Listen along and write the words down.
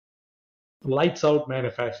lights out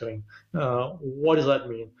manufacturing. What does that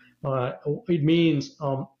mean? It means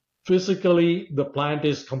physically the plant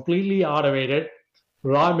is completely automated.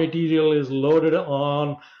 Raw material is loaded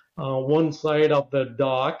on one side of the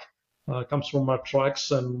dock, comes from our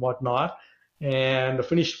trucks and whatnot, and the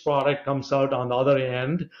finished product comes out on the other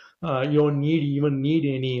end. You don't even need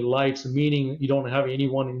any lights, meaning you don't have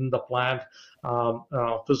anyone in the plant,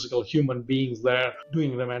 physical human beings there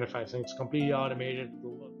doing the manufacturing. It's completely automated.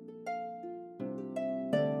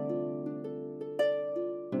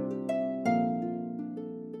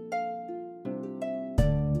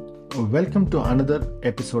 Welcome to another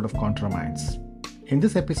episode of Contra Minds. In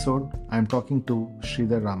this episode, I am talking to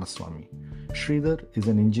Sridhar Ramasamy. Sridhar is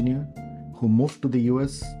an engineer who moved to the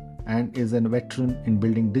US and is a veteran in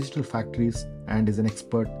building digital factories and is an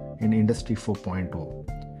expert in Industry 4.0.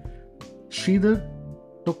 Sridhar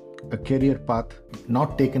took a career path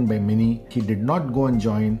not taken by many. He did not go and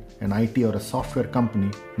join an IT or a software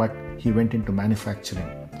company, but he went into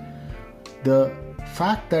manufacturing. The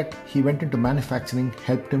fact that he went into manufacturing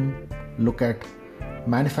helped him look at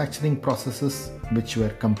manufacturing processes which were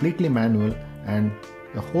completely manual, and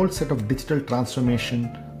a whole set of digital transformation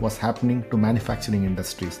was happening to manufacturing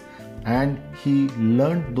industries. And he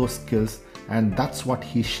learned those skills, and that's what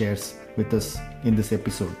he shares with us in this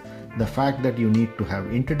episode. The fact that you need to have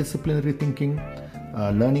interdisciplinary thinking,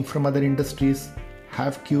 learning from other industries,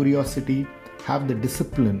 have curiosity, have the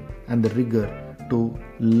discipline and the rigor to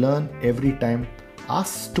learn every time,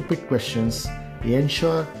 ask stupid questions,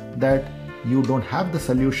 ensure that you don't have the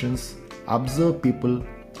solutions, observe people,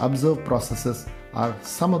 observe processes are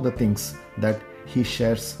some of the things that he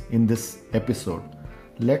shares in this episode.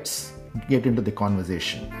 Let's get into the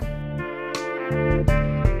conversation.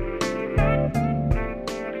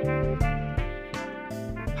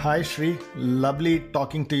 Hi Shri, lovely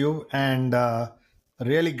talking to you, and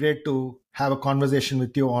really great to have a conversation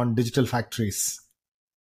with you on digital factories.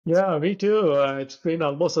 Yeah, me too. It's been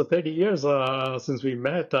almost 30 years since we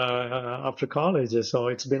met after college, so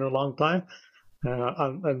it's been a long time.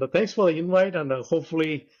 And thanks for the invite, and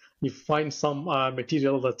hopefully you find some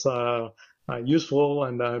material that's useful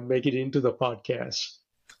and make it into the podcast.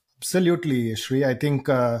 Absolutely, Shri. I think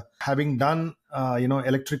having done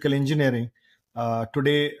electrical engineering,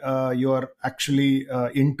 today you are actually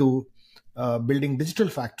into building digital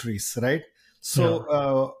factories, right? So.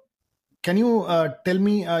 Yeah. Can you tell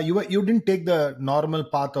me, you didn't take the normal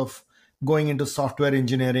path of going into software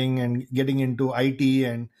engineering and getting into IT,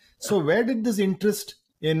 and so where did this interest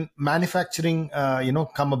in manufacturing,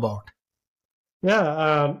 come about?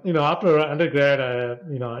 Yeah, after undergrad,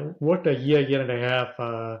 I worked a year and a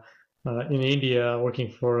half in India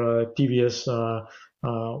working for a TVS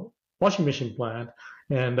washing machine plant,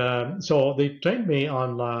 and so they trained me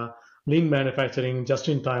on lean manufacturing,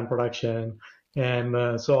 just-in-time production,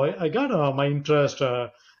 and so I got my interest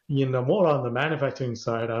in more on the manufacturing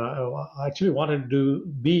side. I actually wanted to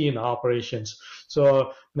be in operations.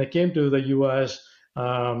 So when I came to the US,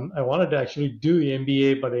 I wanted to actually do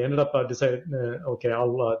MBA, but I ended up decided, okay,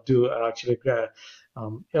 I'll do actually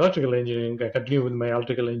electrical engineering. I continue with my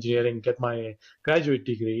electrical engineering, get my graduate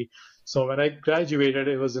degree. So when I graduated,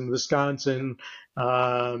 it was in Wisconsin.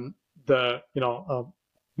 The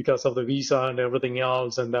because of the visa and everything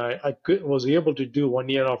else, and was able to do 1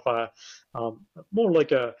 year of more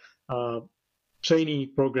like a trainee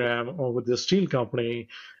program with the steel company,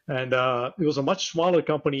 and it was a much smaller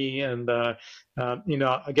company, and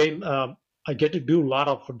again, I get to do a lot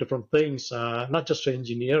of different things, not just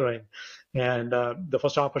engineering. And the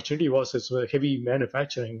first opportunity was it's heavy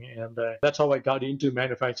manufacturing, and that's how I got into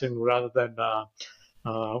manufacturing rather than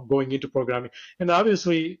going into programming. And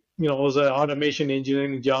obviously, it was an automation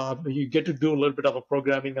engineering job. You get to do a little bit of a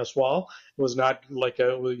programming as well. It was not like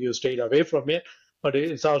you stayed away from it, but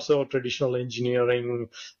it's also traditional engineering,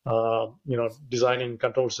 designing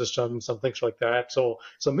control systems and things like that. So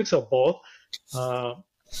it's a mix of both. So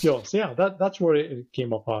yeah, that's where it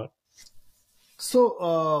came apart.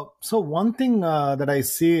 So one thing that I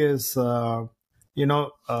see is, you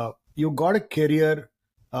got a career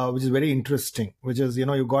which is very interesting, which is,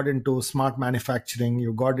 you got into smart manufacturing,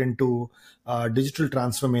 you got into digital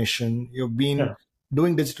transformation, you've been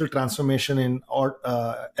doing digital transformation in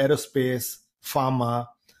aerospace, pharma.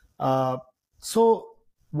 So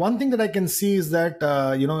one thing that I can see is that,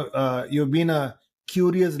 you've been a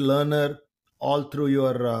curious learner all through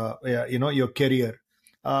your career.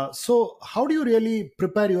 So how do you really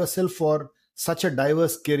prepare yourself for such a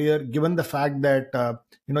diverse career, given the fact that,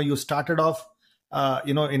 you started off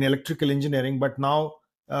in electrical engineering, but now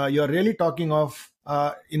you're really talking of,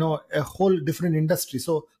 a whole different industry.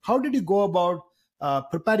 So how did you go about,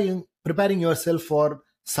 preparing yourself for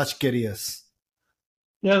such careers?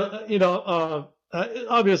 Yeah,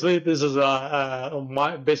 obviously this is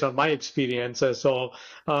based on my experience.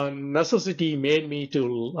 Necessity made me to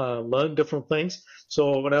learn different things.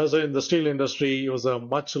 So when I was in the steel industry, it was a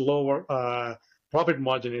much lower profit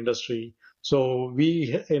margin industry. So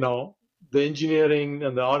the engineering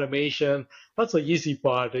and the automation, that's the easy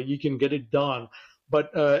part. You can get it done.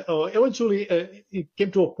 But eventually, it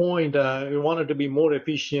came to a point we wanted to be more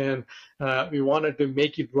efficient. We wanted to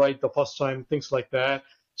make it right the first time, things like that.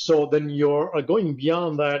 So then you're going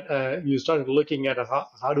beyond that. You started looking at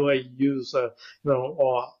how do I use,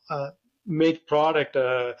 or make product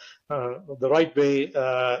the right way.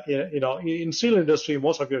 In steel industry,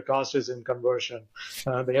 most of your cost is in conversion,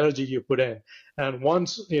 the energy you put in. And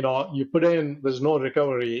once you put in, there's no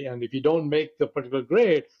recovery. And if you don't make the particular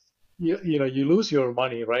grade, you lose your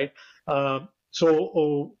money, right?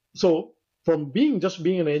 So from being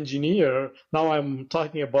an engineer, now I'm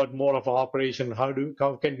talking about more of an operation. How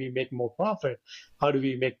can we make more profit? How do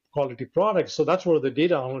we make quality products? So that's where the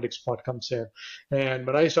data analytics part comes in. And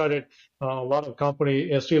when I started, a lot of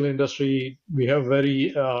steel industry, we have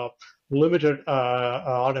very limited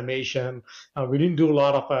automation. We didn't do a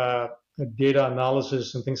lot of data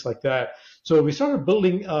analysis and things like that. So we started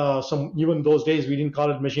building even those days, we didn't call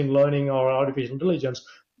it machine learning or artificial intelligence.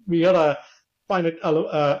 We had a finite,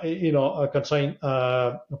 constraint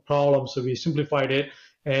problem. So we simplified it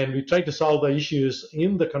and we tried to solve the issues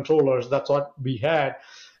in the controllers. That's what we had.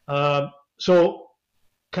 So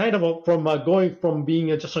kind of going from being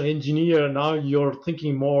just an engineer, now you're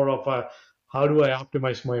thinking more of how do I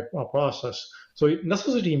optimize my process? So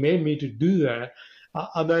necessity made me to do that.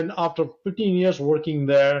 And then after 15 years working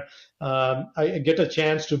there, I get a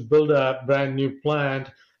chance to build a brand new plant.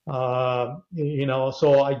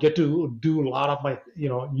 So I get to do a lot of my,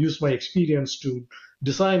 use my experience to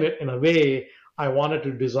design it in a way I wanted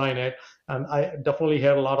to design it. And I definitely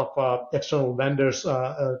had a lot of external vendors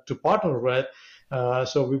to partner with.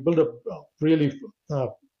 So we built a really,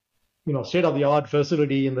 state-of-the-art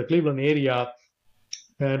facility in the Cleveland area.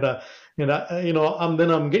 And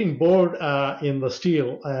then I'm getting bored in the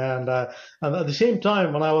steel, and at the same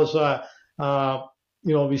time, when I was,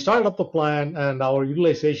 we started up the plant, and our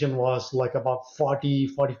utilization was like about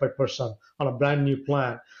 45% on a brand new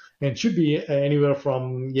plant, and should be anywhere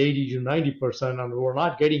from 80 to 90%, and we were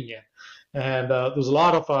not getting it. And there's a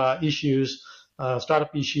lot of issues,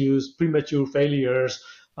 startup issues, premature failures.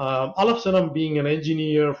 All of a sudden, being an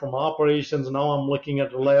engineer from operations, now I'm looking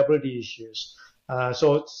at reliability issues.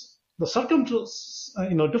 So it's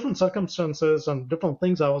the different circumstances and different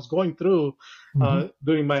things I was going through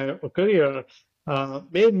during my career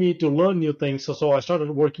made me to learn new things. So I started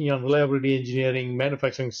working on reliability engineering,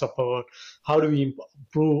 manufacturing support. How do we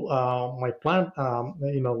improve my plant,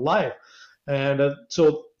 life? And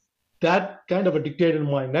so that kind of dictated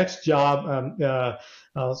my next job.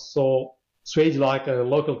 So Sridhar, a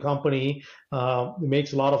local company,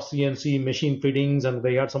 makes a lot of CNC machine fittings, and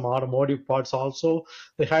they had some automotive parts also.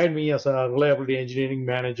 They hired me as a reliability engineering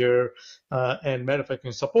manager and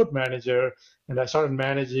manufacturing support manager, and I started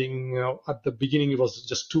managing. At the beginning, it was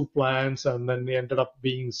just 2 plants, and then we ended up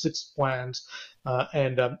being 6 plants,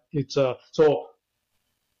 so.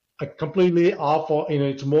 I completely off,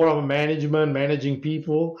 it's more of a managing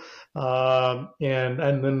people, and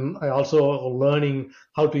then I also learning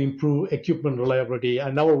how to improve equipment reliability.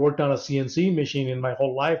 I never worked on a CNC machine in my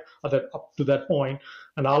whole life up to that point,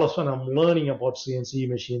 and all of a sudden I'm learning about CNC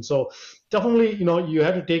machines. So definitely, you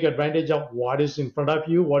have to take advantage of what is in front of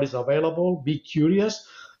you, what is available, be curious,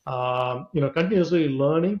 continuously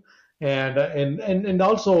learning. And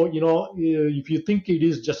also, if you think it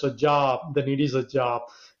is just a job, then it is a job.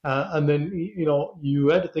 And then, you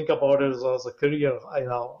had to think about it as a career.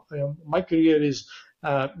 My career is,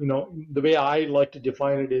 the way I like to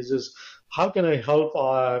define it is how can I help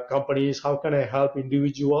companies? How can I help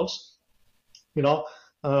individuals?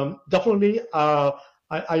 Definitely,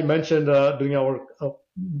 I mentioned during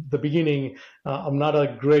the beginning, I'm not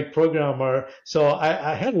a great programmer, so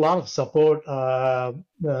I had a lot of support.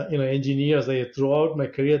 Engineers, throughout my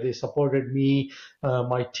career, they supported me,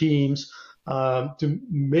 my teams, to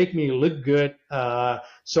make me look good.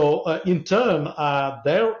 So in turn,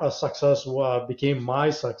 their success became my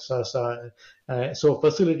success. So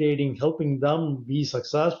facilitating, helping them be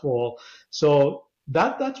successful. So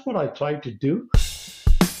that's what I try to do.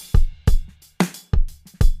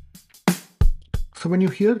 So when you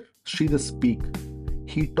hear Sridhar speak,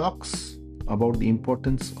 he talks about the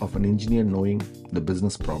importance of an engineer knowing the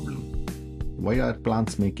business problem. Why are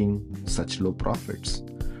plants making such low profits?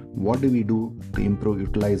 What do we do to improve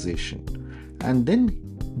utilization? and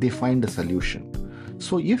then they find a solution.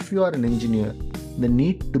 So if you are an engineer, the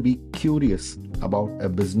need to be curious about a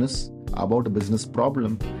business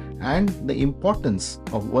problem, and the importance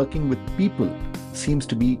of working with people seems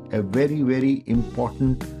to be a very, very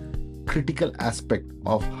important critical aspect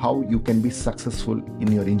of how you can be successful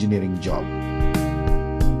in your engineering job.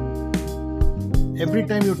 Every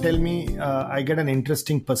time you tell me, I get an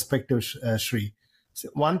interesting perspective, Sri. So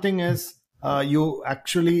one thing is, you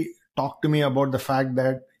actually talk to me about the fact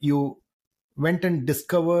that you went and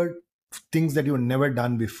discovered things that you never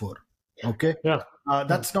done before. Okay. Yeah.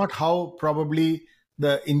 That's not how probably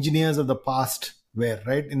the engineers of the past were,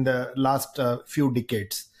 right? In the last few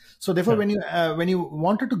decades. So therefore, when you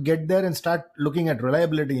wanted to get there and start looking at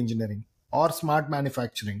reliability engineering or smart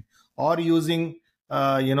manufacturing or using,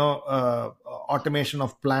 automation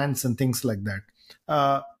of plants and things like that,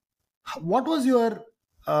 what was your,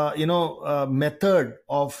 method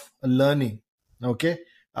of learning? Okay.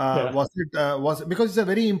 Was because it's a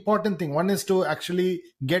very important thing. One is to actually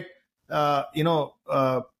get,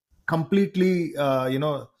 completely,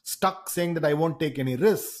 stuck saying that I won't take any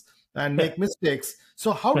risks and make mistakes.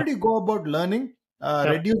 So how did you go about learning,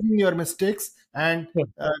 reducing your mistakes, and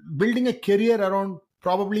building a career around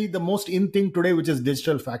probably the most in thing today, which is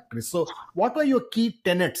digital factories? So what were your key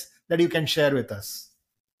tenets that you can share with us?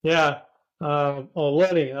 Yeah.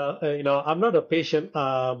 Learning. I'm not a patient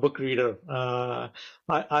book reader.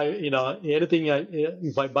 Anything.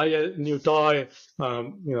 If I buy a new toy,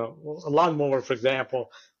 a lawnmower, for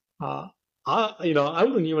example, uh, I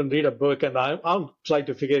wouldn't even read a book, and I'll try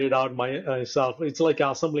to figure it out myself. It's like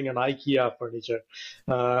assembling an IKEA furniture.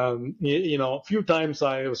 A few times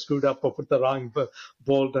I screwed up or put the wrong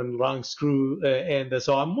bolt and wrong screw, and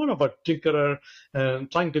so I'm more of a tinkerer and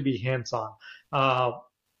trying to be hands-on.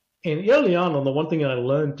 And early on, the one thing I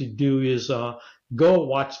learned to do is go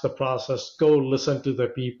watch the process, go listen to the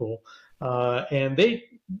people, and they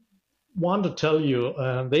want to tell you,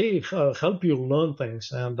 and they help you learn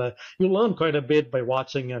things, and you learn quite a bit by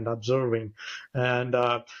watching and observing. And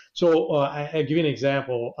I give you an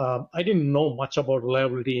example. I didn't know much about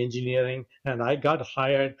reliability engineering, and I got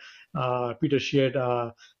hired. Peter Sheard,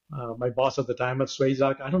 my boss at the time at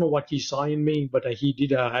Sridhar, I don't know what he saw in me, but he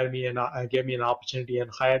did hire me and gave me an opportunity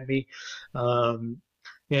and hired me. Um,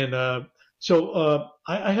 and I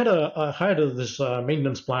hired this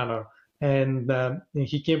maintenance planner, and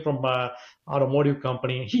he came from an automotive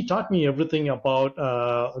company. He taught me everything about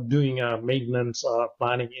doing maintenance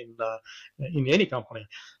planning in any company.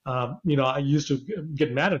 I used to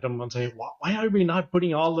get mad at him and say, "Why are we not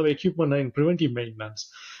putting all the equipment in preventive maintenance?"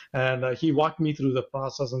 And he walked me through the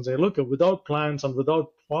process and say, "Look, without plans and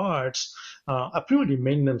without parts, a preventive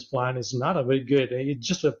maintenance plan is not a very good. It's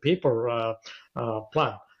just a paper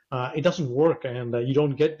plan." It doesn't work, and you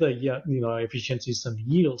don't get the efficiencies and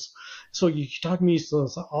yields. So you taught me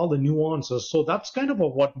all the nuances. So that's kind of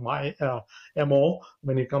what my MO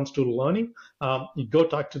when it comes to learning. You go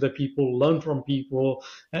talk to the people, learn from people,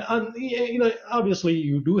 and obviously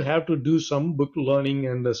you do have to do some book learning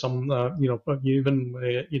and some even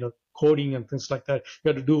coding and things like that. You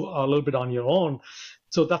have to do a little bit on your own.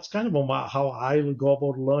 So that's kind of how I will go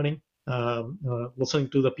about learning. Listening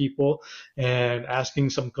to the people and asking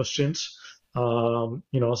some questions.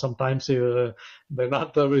 Sometimes they're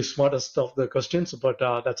not the very smartest of the questions, but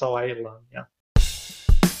that's how I learn. Yeah.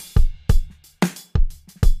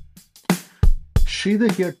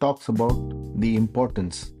 Sridhar here talks about the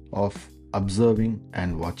importance of observing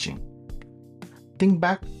and watching. Think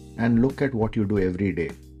back and look at what you do every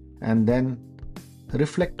day, and then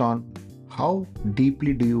reflect on how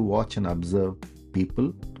deeply do you watch and observe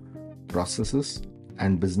people, processes,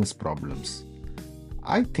 and business problems.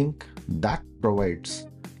 I think that provides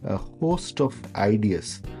a host of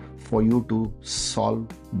ideas for you to solve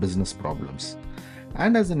business problems.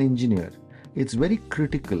 And as an engineer, it's very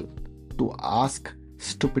critical to ask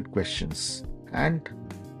stupid questions, and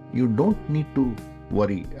you don't need to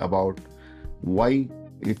worry about why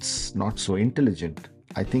it's not so intelligent.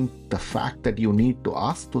 I think the fact that you need to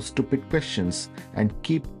ask those stupid questions and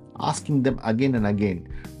keep asking them again and again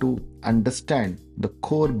to understand the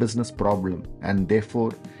core business problem and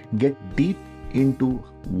therefore get deep into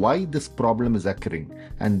why this problem is occurring,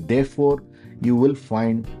 and therefore you will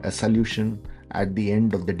find a solution at the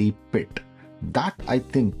end of the deep pit. That I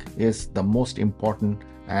think is the most important,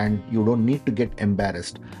 and you don't need to get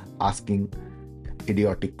embarrassed asking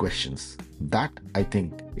idiotic questions. That I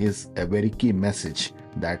think is a very key message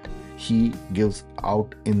that he gives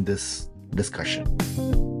out in this discussion.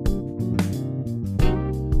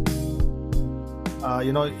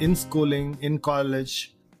 In schooling, in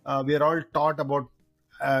college, we are all taught about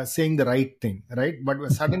saying the right thing, right?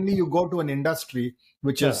 But suddenly you go to an industry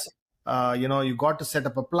which Yeah. is, you got to set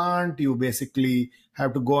up a plant. You basically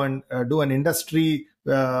have to go and do an industry,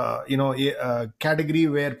 category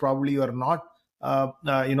where probably you are not,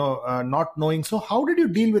 not knowing. So how did you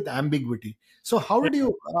deal with ambiguity? So how did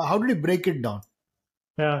you break it down?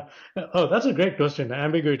 Yeah. Oh, that's a great question.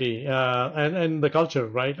 Ambiguity, and the culture,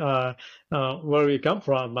 right? Where we come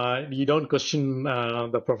from, you don't question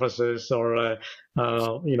the professors, or and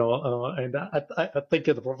I think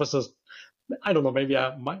the professors. I don't know. Maybe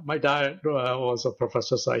my dad was a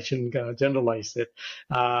professor, so I shouldn't generalize it.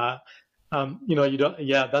 Uh, you don't.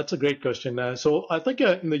 Yeah, that's a great question. So I think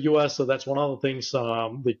in the U.S., so that's one of the things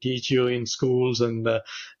they teach you in schools, and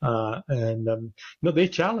they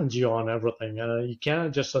challenge you on everything. You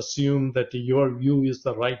can't just assume that your view is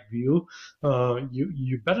the right view.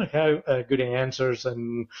 You better have good answers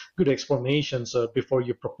and good explanations before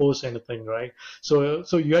you propose anything, right? So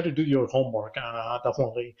you have to do your homework,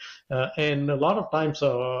 definitely. And a lot of times,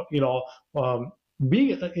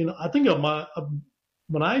 being, I think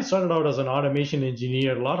when I started out as an automation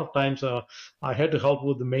engineer, a lot of times I had to help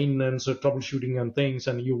with the maintenance or troubleshooting and things.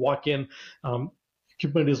 And you walk in,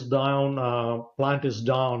 equipment is down, plant is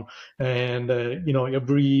down, and I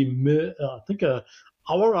think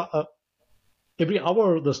hour. Every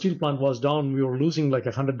hour the steel plant was down, we were losing like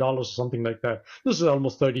 $100 or something like that. This is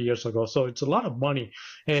almost 30 years ago, so it's a lot of money.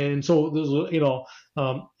 And so there's,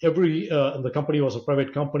 every the company was a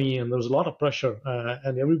private company, and there was a lot of pressure,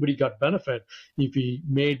 and everybody got benefit if we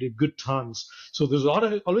made good tons. So there's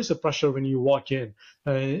always a pressure when you walk in,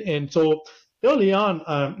 and so early on,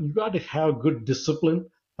 you got to have good discipline.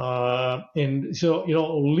 And so,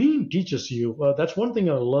 lean teaches you. That's one thing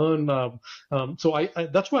I learned. So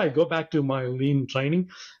that's why I go back to my lean training,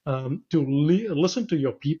 to listen to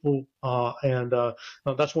your people, and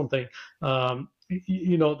that's one thing.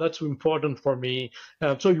 That's important for me.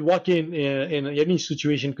 So you walk in any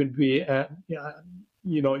situation could be,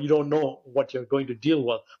 you don't know what you're going to deal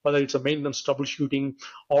with, whether it's a maintenance troubleshooting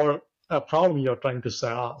or a problem you're trying to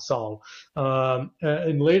solve.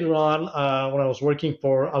 And later on, when I was working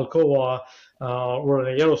for Alcoa, we're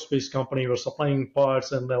an aerospace company, we're supplying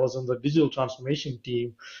parts, and I was in the digital transformation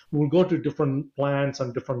team. We'll go to different plants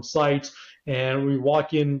and different sites, and we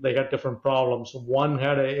walk in, they had different problems. One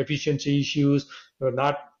had efficiency issues, they were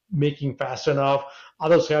not making fast enough.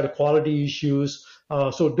 Others had quality issues.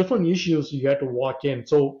 So different issues you had to walk in.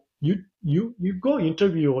 So you go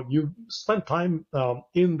interview, you spend time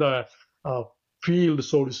in the field,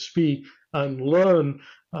 so to speak, and learn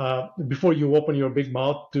before you open your big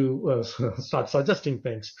mouth to start suggesting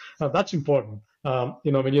things. That's important,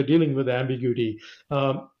 when you're dealing with ambiguity.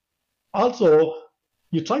 Also,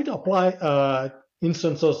 you try to apply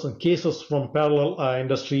instances and cases from parallel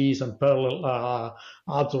industries and parallel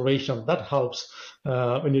observation. That helps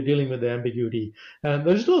when you're dealing with the ambiguity. And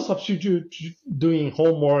there's no substitute doing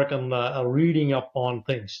homework and reading up on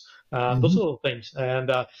things. Those are the things.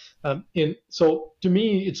 And so to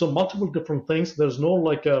me, it's a multiple different things. There's no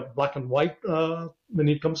like a black and white when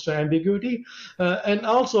it comes to ambiguity. And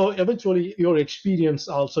also, eventually, your experience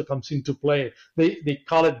also comes into play. They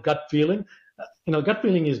call it gut feeling. Gut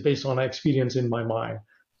feeling is based on experience in my mind.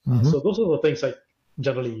 So those are the things I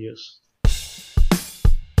generally use.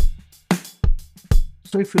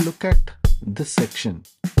 So if you look at this section,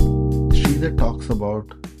 Sridhar talks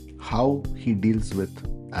about how he deals with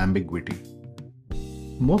ambiguity.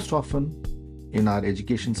 Most often in our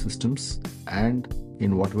education systems and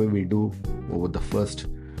in whatever we do over the first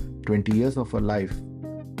 20 years of our life,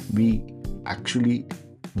 we actually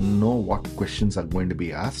know what questions are going to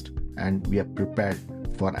be asked, and we are prepared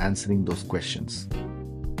for answering those questions.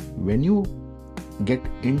 When you get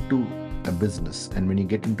into a business and when you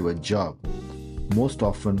get into a job, most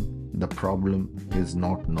often the problem is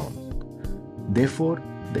not known. Therefore,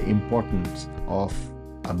 the importance of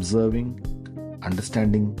observing,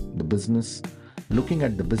 understanding the business, looking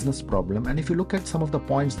at the business problem. And if you look at some of the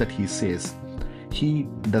points that he says, he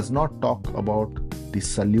does not talk about the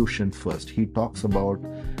solution first. He talks about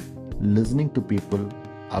listening to people,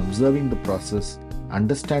 observing the process,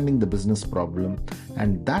 understanding the business problem,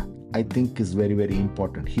 and that I think is very, very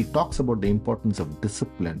important. He talks about the importance of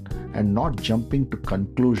discipline and not jumping to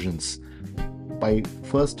conclusions by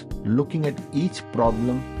first looking at each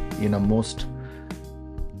problem in a most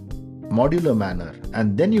modular manner,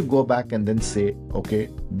 and then you go back and then say, okay,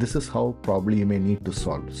 this is how probably you may need to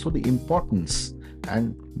solve. So the importance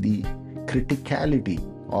and the criticality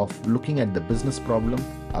of looking at the business problem,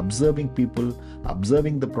 observing people,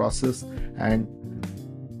 observing the process, and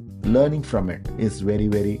learning from it is very,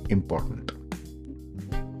 very important.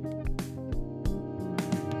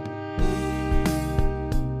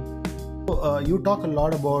 you talk a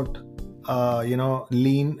lot about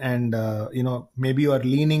lean, and maybe you are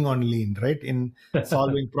leaning on lean, right, in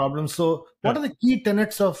solving problems. So what are the key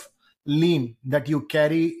tenets of lean that you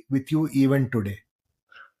carry with you even today?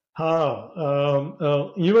 Even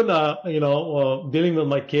dealing with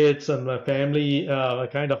my kids and my family, I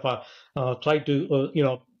kind of try to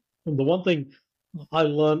the one thing I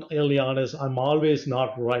learned early on is I'm always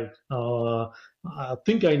not right. I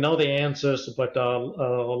think I know the answers, but a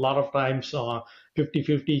lot of times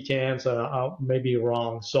 50-50 chance I may be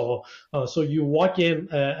wrong. So you walk in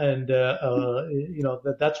and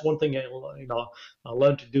that's one thing I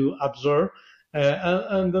learned to do, observe.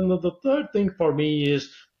 And then the third thing for me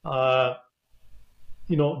is uh,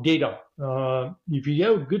 data. If you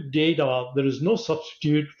have good data, there is no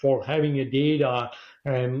substitute for having a data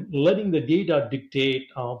and letting the data dictate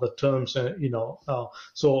the terms.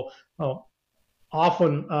 So uh,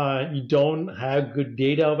 often you don't have good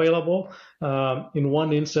data available. In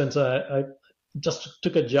one instance, I just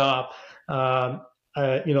took a job.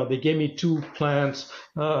 They gave me two plants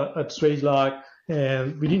at Sridhar,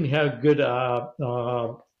 and we didn't have good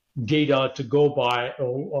data to go by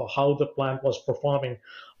or how the plant was performing.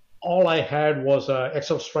 All I had was an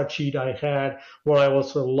Excel spreadsheet I had where I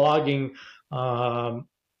was logging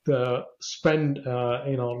the spend,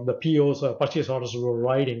 the POs, purchase orders we were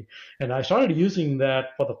writing. And I started using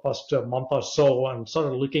that for the first month or so and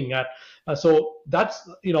started looking at. So that's,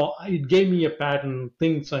 it gave me a pattern,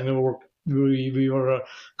 things I know we were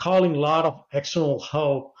calling a lot of external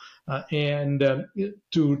help and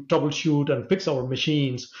to troubleshoot and fix our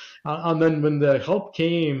machines. And then when the help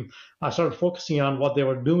came, I started focusing on what they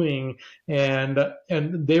were doing, and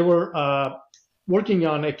they were working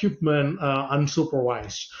on equipment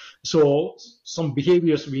unsupervised. So some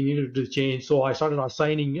behaviors we needed to change. So I started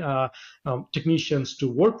assigning technicians to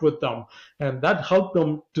work with them, and that helped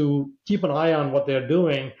them to keep an eye on what they're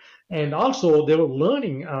doing. And also they were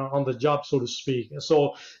learning on the job, so to speak.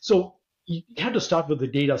 So you have to start with the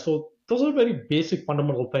data. So those are very basic,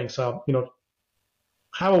 fundamental things.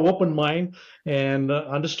 Have an open mind and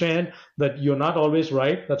understand that you're not always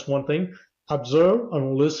right. That's one thing. Observe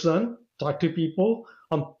and listen. Talk to people.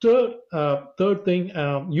 And third thing,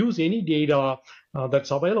 use any data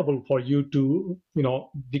that's available for you to,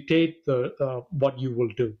 dictate what you will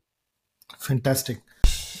do. Fantastic.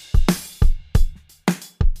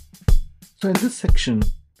 So in this section,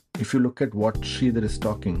 if you look at what Sridhar is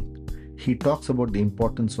talking, he talks about the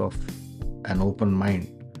importance of an open mind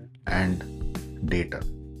and data.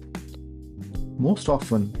 Most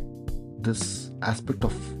often, this aspect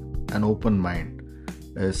of an open mind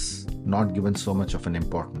is not given so much of an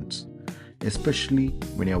importance, especially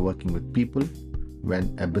when you're working with people,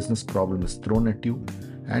 when a business problem is thrown at you,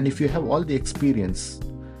 and if you have all the experience,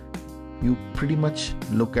 you pretty much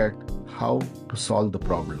look at how to solve the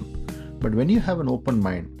problem. But when you have an open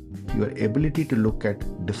mind, your ability to look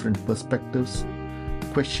at different perspectives,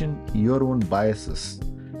 question your own biases,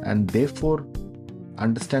 and therefore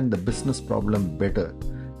understand the business problem better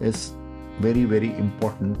is very, very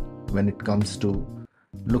important when it comes to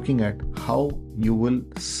looking at how you will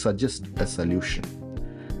suggest a solution.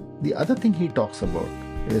 The other thing he talks about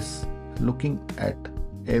is looking at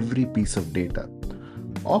every piece of data.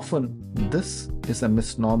 Often this is a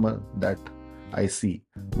misnomer that I see,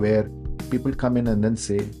 where people come in and then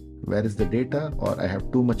say, where is the data, or I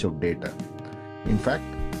have too much of data. In fact,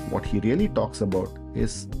 what he really talks about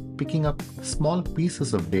is picking up small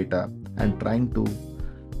pieces of data and trying to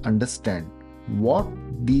understand what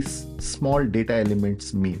these small data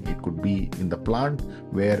elements mean. It could be in the plant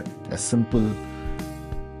where a simple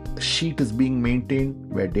sheet is being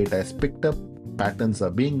maintained, where data is picked up, patterns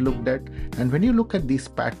are being looked at, and when you look at these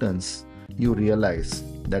patterns, you realize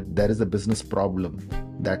that there is a business problem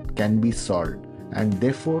that can be solved, and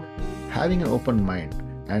therefore having an open mind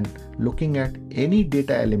and looking at any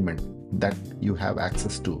data element that you have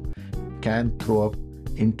access to can throw up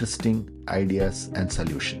interesting ideas and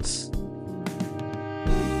solutions.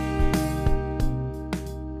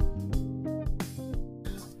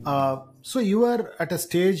 So you are at a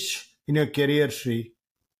stage in your career, Sri,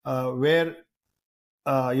 where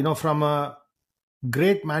from a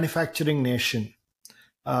great manufacturing nation,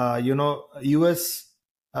 US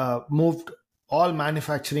moved all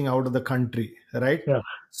manufacturing out of the country, right? Yeah.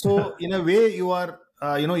 So in a way, you are,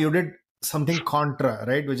 you did something contra,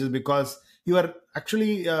 right? Which is because you are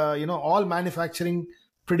actually, all manufacturing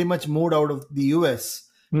pretty much moved out of the US.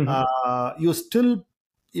 Mm-hmm. You still,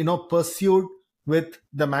 pursued with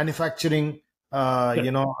the manufacturing, domain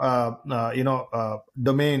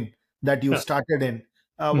that you started in.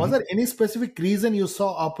 Was there any specific reason you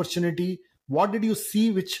saw opportunity what did you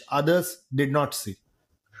see which others did not see?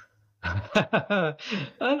 That's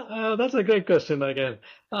a great question again.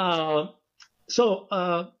 Uh, so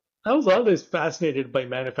I was always fascinated by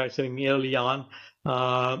manufacturing early on.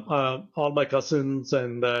 All my cousins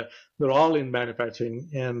and they're all in manufacturing,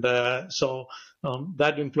 and so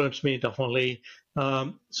that influenced me definitely.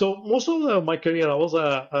 So most of my career, I was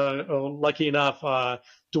lucky enough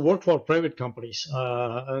to work for private companies.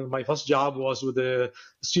 My first job was with a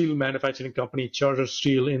steel manufacturing company, Charter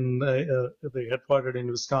Steel, in they headquartered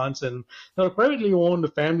in Wisconsin. They're a privately owned,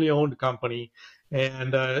 family-owned company,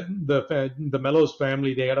 and the Mellows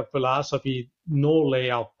family, they had a philosophy: no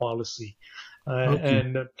layoff policy. Uh, Okay.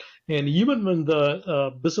 and and even when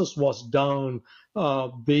the business was down,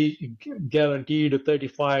 they guaranteed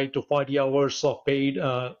 35 to 40 hours of paid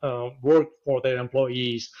work for their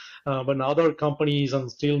employees. When other companies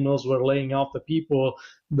and steel mills were laying off the people,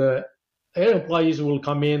 their employees will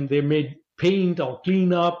come in. They may paint or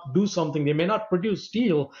clean up, do something. They may not produce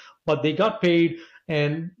steel, but they got paid.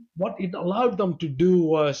 And what it allowed them to do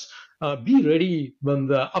was be ready when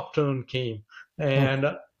the upturn came. And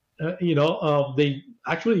they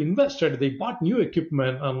actually invested. They bought new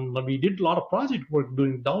equipment, and we did a lot of project work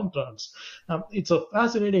during downturns. It's a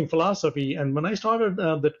fascinating philosophy. And when I started,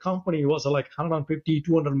 that company was like 150,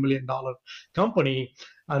 $200 million company,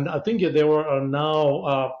 and I think they were now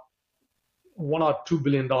 $1 or $2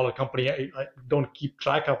 billion company. I don't keep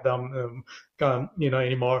track of them,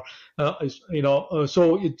 anymore.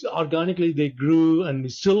 So it organically they grew, and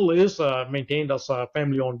it still is maintained as a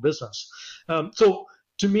family-owned business. So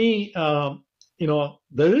to me,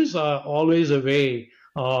 there is always a way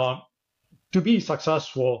to be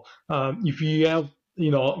successful if you have.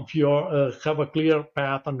 If you have a clear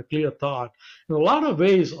path and a clear thought, in a lot of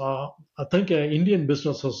ways, I think Indian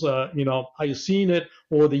businesses, I've seen it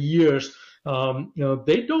over the years.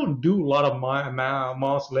 They don't do a lot of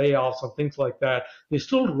mass layoffs and things like that. They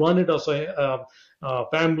still run it as a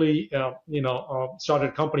family,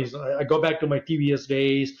 started companies. I go back to my TVS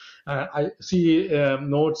days. I see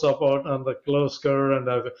notes about the Kirloskar and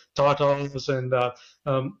the Tatas and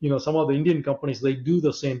some of the Indian companies. They do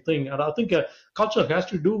the same thing, and I think culture has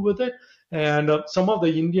to do with it. And some of the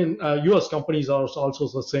Indian U.S. companies are also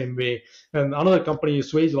the same way. And another company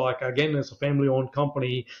is Swagelok, again, is a family-owned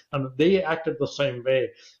company, and they acted the same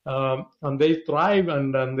way. And they thrive,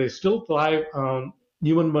 and they still thrive,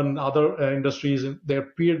 even when other industries, their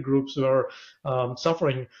peer groups were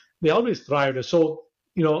suffering. They always thrived. So,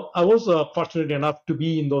 I was fortunate enough to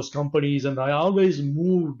be in those companies, and I always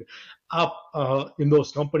moved up in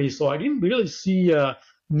those companies. So I didn't really see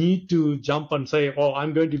need to jump and say, "Oh,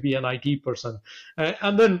 I'm going to be an IT person."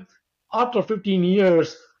 And then after 15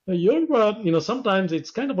 years, sometimes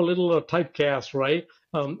it's kind of a little typecast, right?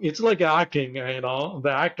 It's like acting,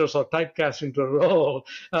 the actors are typecast into a role.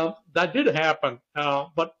 That did happen.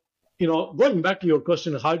 But, going back to your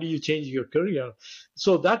question, how do you change your career?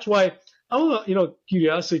 So that's why,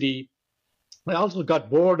 curiosity. I also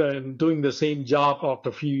got bored and doing the same job after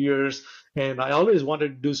a few years, and I always wanted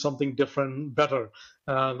to do something different, better.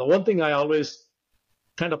 The one thing I always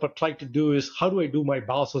kind of try to do is, how do I do my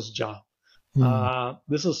boss's job?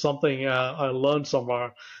 This is something I learned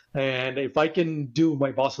somewhere, and if I can do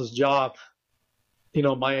my boss's job,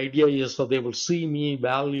 my idea is that they will see me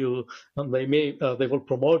value, and they will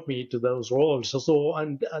promote me to those roles.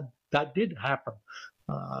 And that did happen.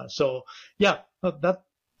 So yeah, that's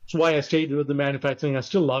why I stayed with the manufacturing. I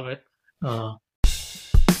still love it.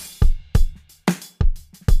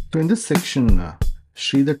 So in this section,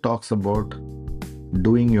 Sridhar talks about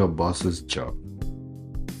doing your boss's job.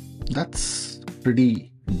 That's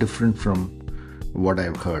pretty different from what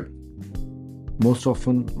I've heard. Most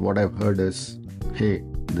often what I've heard is, hey,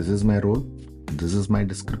 this is my role, this is my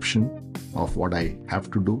description of what I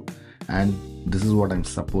have to do, and this is what I'm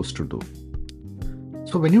supposed to do.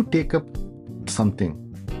 So when you take up something,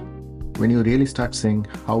 when you really start saying,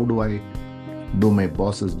 how do I do my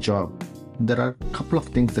boss's job, there are a couple of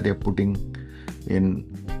things that you're putting in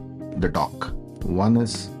the dock. One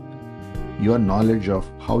is your knowledge of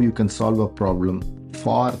how you can solve a problem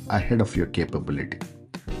far ahead of your capability.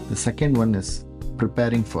 The second one is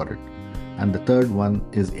preparing for it. And the third one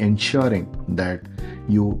is ensuring that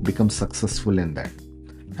you become successful in that.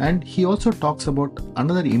 And he also talks about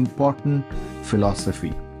another important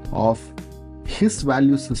philosophy of his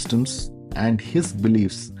value systems and his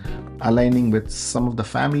beliefs aligning with some of the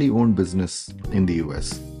family-owned business in the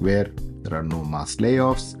US, where there are no mass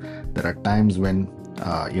layoffs. There are times when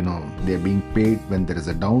they're being paid when there is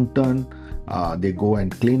a downturn. They go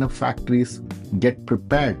and clean up factories, get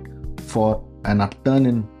prepared for an upturn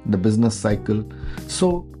in the business cycle.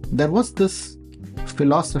 So there was this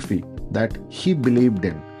philosophy that he believed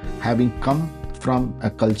in, having come from a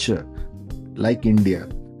culture like India,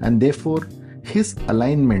 and therefore his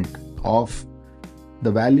alignment of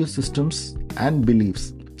the value systems and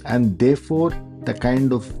beliefs, and therefore the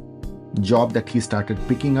kind of job that he started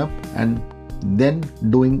picking up and then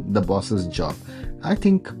doing the boss's job. I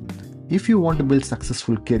think if you want to build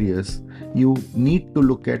successful careers, you need to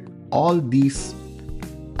look at all these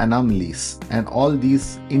anomalies and all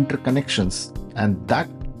these interconnections, and that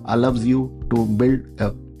allows you to build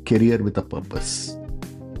a career with a purpose.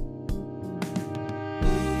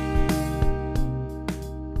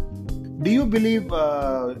 Do you believe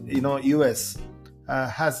US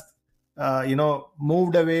has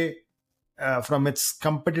moved away from its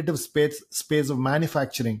competitive space of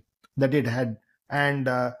manufacturing that it had, and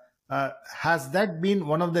has that been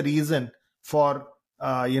one of the reason for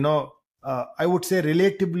I would say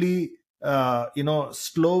relatively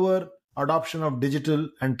slower adoption of digital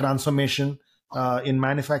and transformation in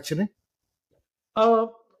manufacturing? Uh,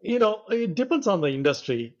 it depends on the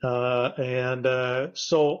industry. And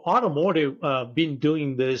so automotive been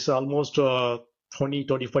doing this almost 20,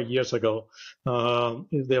 25 years ago.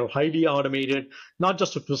 They're highly automated, not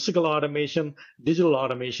just physical automation, digital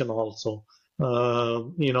automation also.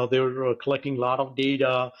 They're collecting a lot of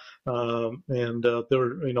data, and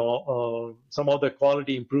some of the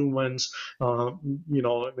quality improvements. When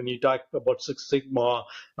you talk about Six Sigma,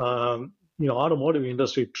 automotive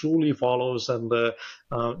industry truly follows, and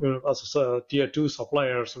as a tier two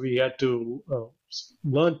suppliers, we had to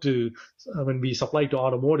learn to, when we supply to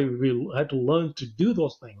automotive, we had to learn to do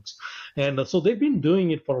those things. And so they've been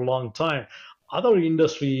doing it for a long time. Other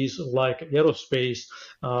industries like aerospace,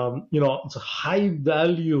 it's a high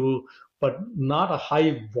value, but not a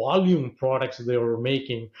high volume products they were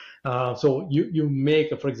making. So you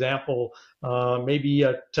make, for example, maybe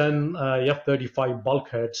 10 F-35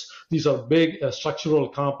 bulkheads. These are big structural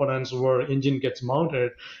components where engine gets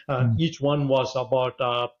mounted. Each one was about,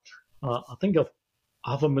 I think, of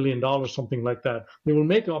 $500,000, something like that. They will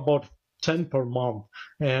make about 10 per month,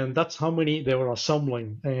 and that's how many they were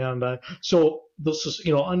assembling. And so this is,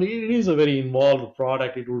 and it is a very involved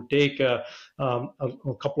product. It will take a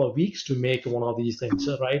couple of weeks to make one of these things,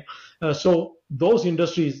 right? So those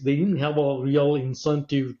industries, they didn't have a real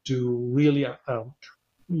incentive to really,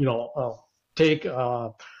 take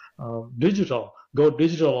go digital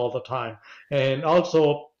all the time. And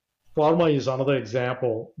also, pharma is another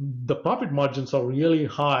example. The profit margins are really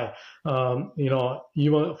high,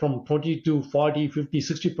 even from 20 to 40, 50,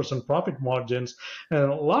 60% profit margins. And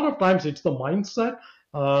a lot of times it's the mindset.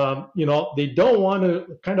 They don't want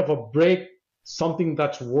to kind of break something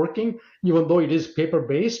that's working, even though it is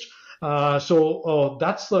paper-based. So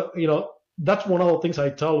that's that's one of the things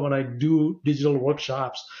I tell when I do digital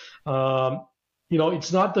workshops.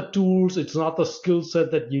 It's not the tools, it's not the skill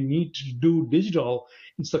set that you need to do digital.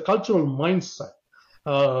 It's the cultural mindset.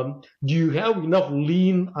 Do you have enough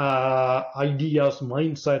lean ideas,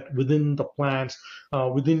 mindset within the plants,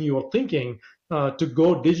 within your thinking to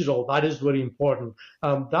go digital? That is very important.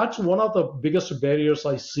 That's one of the biggest barriers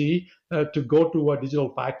I see to go to a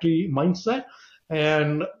digital factory mindset.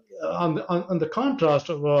 And on the contrast,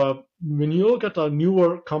 when you look at the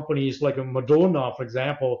newer companies like Moderna, for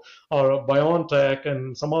example, or BioNTech,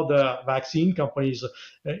 and some of the vaccine companies,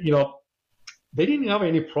 they didn't have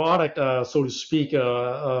any product, so to speak,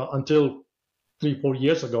 until 3-4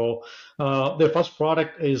 years ago. Their first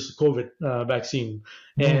product is COVID vaccine,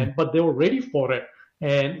 but they were ready for it.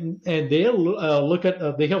 And they look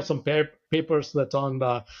at they have some papers that's on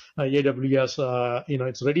the AWS.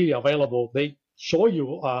 It's readily available. They show you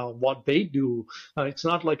what they do. It's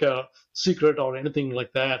not like a secret or anything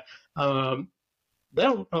like that.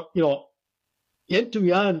 They're end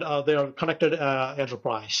to end, they are connected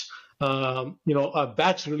enterprise. A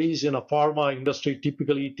batch release in a pharma industry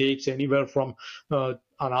typically takes anywhere from on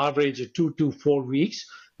average 2 to 4 weeks.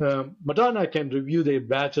 Moderna can review their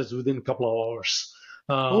batches within a couple of hours.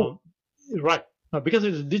 Right, because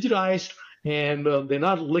it's digitized, and they're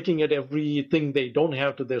not looking at everything they don't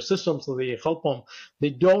have to their systems, so they help them. They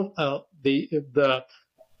don't.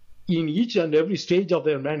 In each and every stage of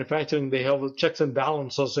their manufacturing, they have checks and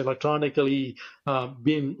balances electronically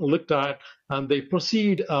being looked at, and they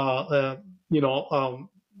proceed, from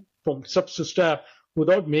step to step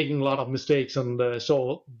without making a lot of mistakes. And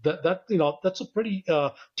so that's a pretty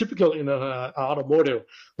typical in automotive.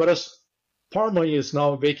 Whereas pharma is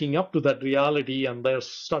now waking up to that reality, and they're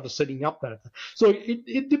started setting up that. So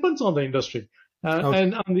it depends on the industry.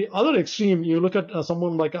 And on the other extreme, you look at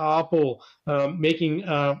someone like Apple making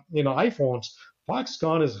iPhones.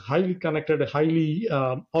 Foxconn is highly connected, highly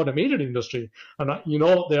automated industry, and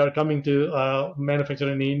they are coming to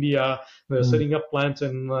manufacture in India. They're setting up plants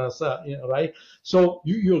in right. So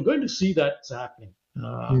you're going to see that's happening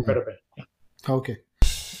quite a bit. Yeah. Okay.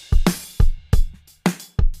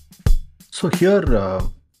 So here,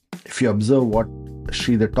 if you observe what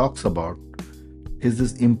Sridhar talks about, is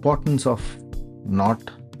this importance of not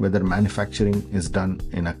whether manufacturing is done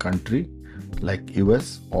in a country like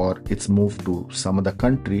US or it's moved to some other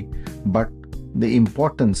country, but the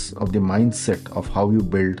importance of the mindset of how you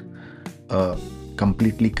build a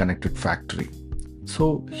completely connected factory.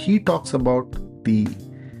 So he talks about the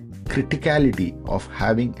criticality of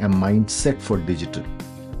having a mindset for digital,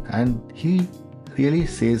 and he really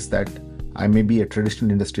says that I may be a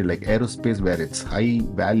traditional industry like aerospace where it's high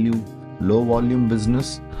value, low volume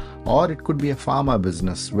business, or it could be a pharma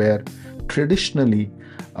business where traditionally,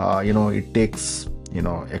 it takes,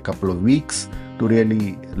 a couple of weeks to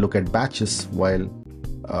really look at batches, while,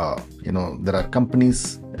 there are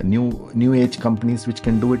companies, new age companies, which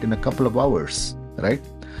can do it in a couple of hours, right?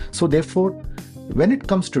 So therefore, when it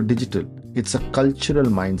comes to digital, it's a cultural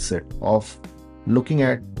mindset of looking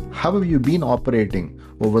at how have you been operating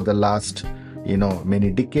over the last, many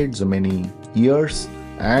decades or many years,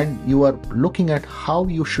 and you are looking at how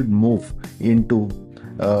you should move into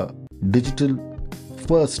a digital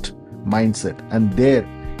first mindset. And there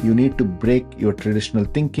you need to break your traditional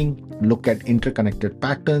thinking, look at interconnected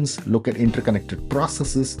patterns, look at interconnected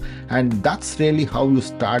processes, and that's really how you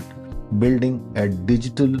start building a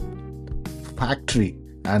digital factory.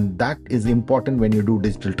 And that is important when you do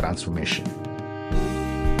digital transformation.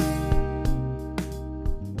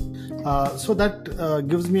 So that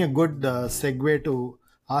gives me a good segue to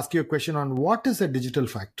ask you a question on what is a digital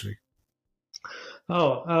factory?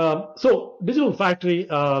 So digital factory,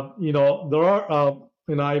 there are,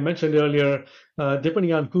 I mentioned earlier,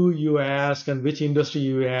 depending on who you ask and which industry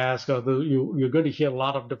you ask, you're going to hear a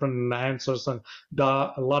lot of different answers and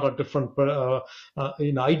a lot of different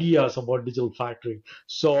ideas about digital factory.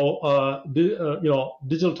 So,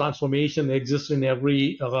 digital transformation exists in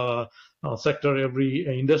every sector, every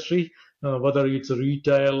industry. Whether it's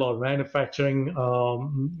retail or manufacturing,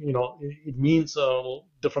 it means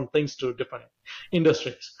different things to different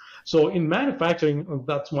industries. So in manufacturing,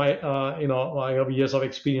 that's my, I have years of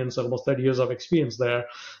experience, almost 30 years of experience there.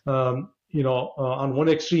 On one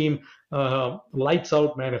extreme, lights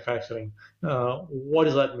out manufacturing. What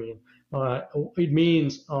does that mean? It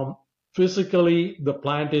means physically the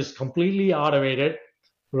plant is completely automated.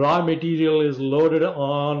 Raw material is loaded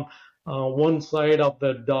on one side of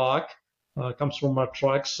the dock, comes from our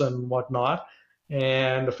trucks and whatnot,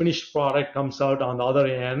 and the finished product comes out on the other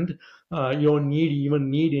end. You don't even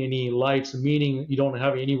need any lights, meaning you don't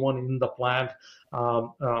have anyone in the plant,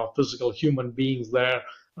 physical human beings there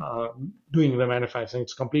doing the manufacturing.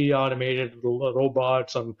 It's completely automated,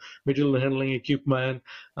 robots and material handling equipment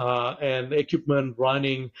and equipment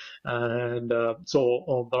running. And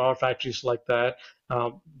so there are factories like that.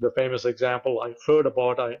 The famous example I've heard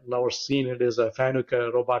about, I've never seen it, is a Fanuc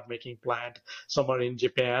robot making plant somewhere in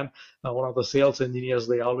Japan. One of the sales engineers,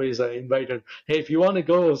 they always invited, hey, if you want to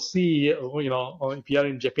go see, if you're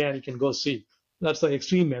in Japan, you can go see. That's the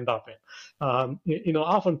extreme end of it.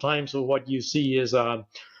 Oftentimes what you see is,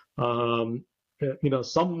 some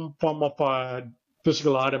form of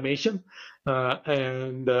physical automation,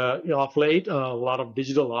 and of late, a lot of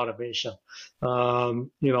digital automation.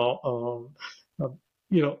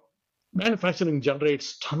 Manufacturing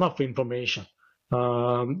generates ton of information.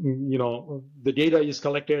 The data is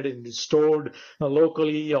collected and stored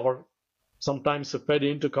locally, or sometimes fed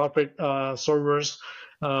into corporate servers.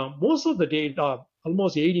 Most of the data,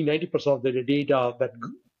 almost 80-90% of the data that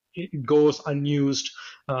it goes unused.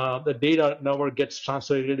 The data never gets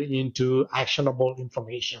translated into actionable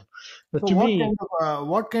information. But So to me,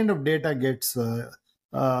 what kind of data gets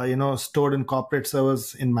stored in corporate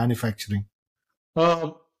servers in manufacturing?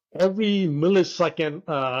 Every millisecond,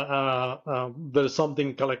 there's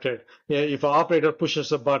something collected. If an operator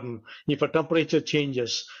pushes a button, if a temperature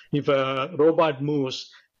changes, if a robot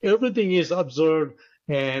moves, everything is observed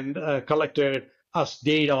and collected as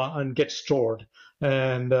data and gets stored.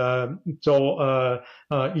 And so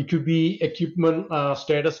it could be equipment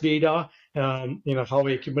status data, how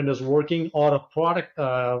equipment is working, or a product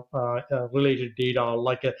related data,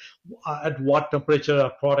 like at what temperature a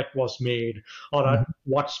product was made, or at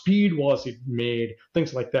what speed was it made,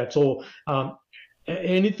 things like that. So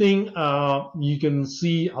anything you can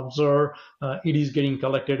see, observe, it is getting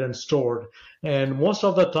collected and stored. And most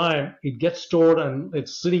of the time it gets stored and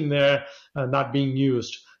it's sitting there not being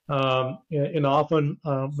used. and often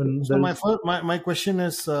when So there's my question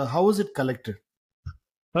is, how is it collected?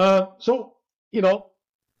 so you know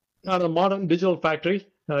on a modern digital factory,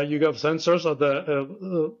 you have sensors of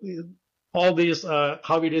all these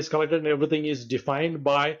how it is collected and everything is defined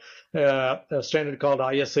by a standard called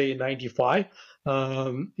ISA 95.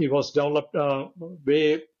 It was developed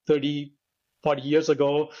way 30, 40 years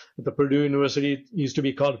ago at the Purdue University. It used to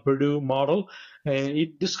be called Purdue model, and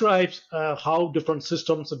it describes how different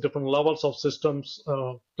systems and different levels of systems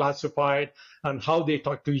classified and how they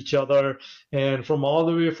talk to each other, and from all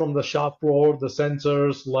the way from the shop floor, the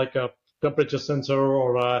sensors like a temperature sensor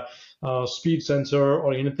or a speed sensor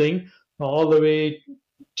or anything, all the way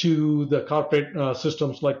to the corporate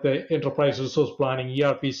systems like the enterprise resource planning,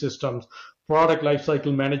 ERP systems, product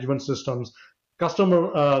lifecycle management systems,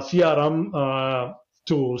 customer CRM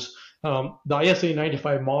tools. The ISA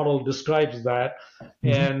 95 model describes that.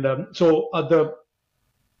 And so at the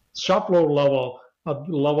shop floor level, at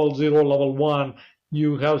level 0, level 1,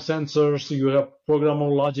 you have sensors, you have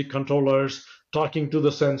programmable logic controllers talking to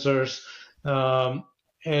the sensors,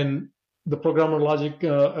 and the programmable logic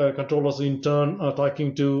controllers in turn are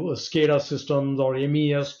talking to SCADA systems or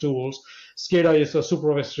MES tools. SCADA is a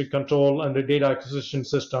supervisory control and the data acquisition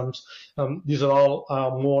systems. These are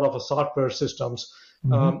all more of a software systems.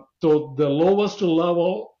 So the lowest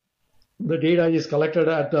level, the data is collected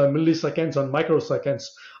at milliseconds and microseconds.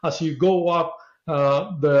 As you go up,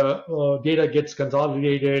 the data gets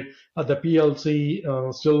consolidated at the PLC,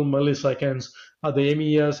 still milliseconds. At the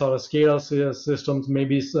MES or SCADA systems,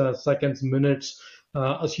 maybe seconds, minutes.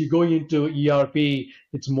 As you go into ERP,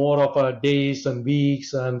 it's more of days and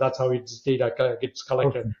weeks, and that's how its data gets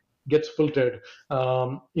collected, gets filtered.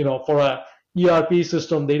 For a ERP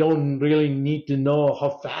system, they don't really need to know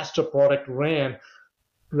how fast a product ran.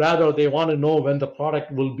 Rather, they want to know when the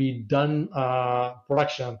product will be done,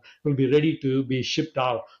 production will be ready to be shipped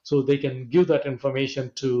out, so they can give that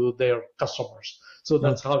information to their customers. So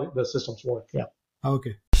that's how the systems work. Yeah.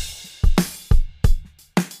 Okay.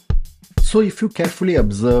 So if you carefully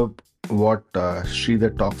observe what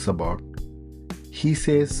Sridhar talks about, he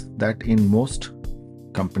says that in most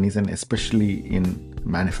companies, and especially in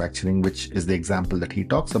manufacturing, which is the example that he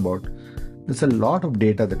talks about, there's a lot of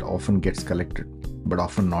data that often gets collected but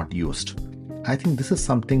often not used. I think this is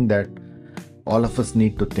something that all of us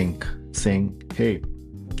need to think, saying, hey,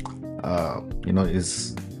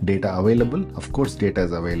 is data available? Of course, data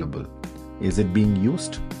is available. Is it being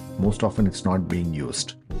used? Most often it's not being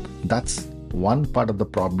used. That's one part of the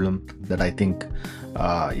problem that I think,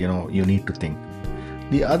 you need to think.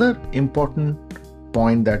 The other important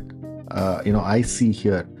point that, I see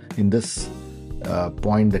here in this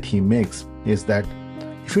point that he makes is that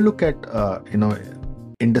if you look at,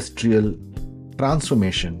 industrial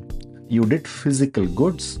transformation, you did physical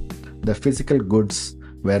goods. The physical goods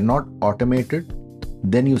were not automated.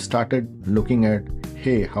 Then you started looking at,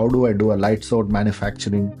 hey, how do I do a lights out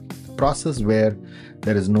manufacturing process where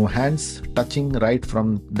there is no hands touching right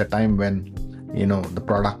from the time when, the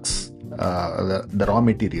products, the raw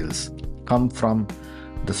materials come from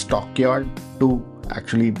the stockyard to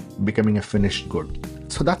actually becoming a finished good.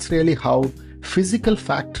 So that's really how physical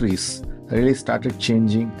factories really started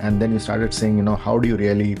changing. And then you started saying, how do you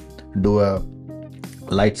really do a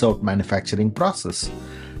lights out manufacturing process?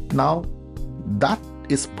 Now, that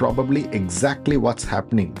is probably exactly what's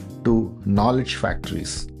happening to knowledge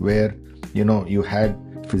factories, where, you had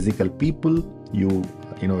physical people, you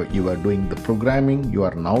are doing the programming, you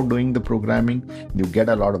are now doing the programming, you get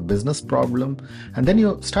a lot of business problem, and then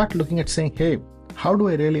you start looking at saying, hey, how do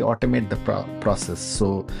I really automate the process?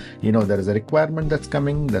 So, there is a requirement that's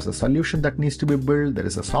coming, there's a solution that needs to be built, there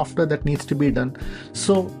is a software that needs to be done.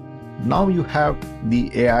 So now you have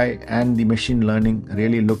the AI and the machine learning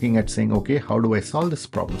really looking at saying, okay, how do I solve this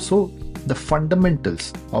problem? So the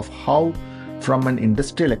fundamentals of how from an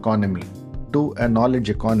industrial economy to a knowledge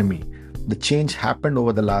economy, the change happened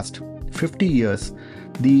over the last 50 years.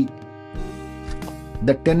 The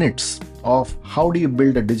tenets of how do you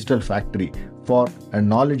build a digital factory for a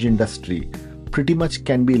knowledge industry pretty much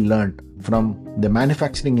can be learned from the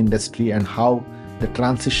manufacturing industry, and how the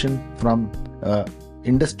transition from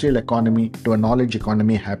industrial economy to a knowledge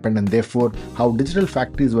economy happened, and therefore how digital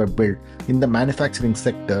factories were built in the manufacturing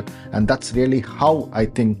sector. And that's really how I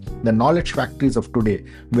think the knowledge factories of today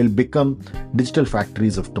will become digital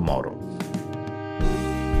factories of tomorrow.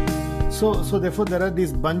 So therefore there are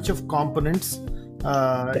these bunch of components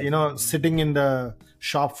sitting in the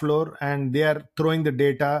shop floor, and they are throwing the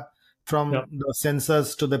data from the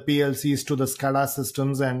sensors to the PLCs to the SCADA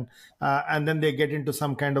systems, and then they get into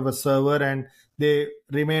some kind of a server, and they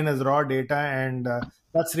remain as raw data, and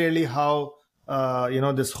that's really how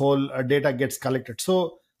this whole data gets collected.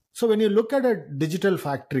 So when you look at a digital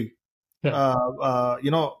factory, Yeah.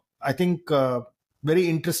 I think very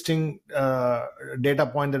interesting data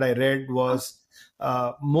point that I read was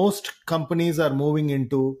most companies are moving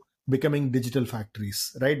into becoming digital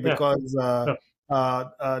factories, right? Yeah. Because Yeah.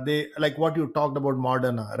 they, like what you talked about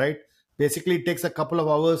Moderna, right? Basically, it takes a couple of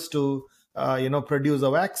hours to produce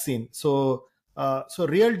a vaccine. So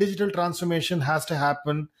real digital transformation has to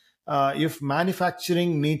happen if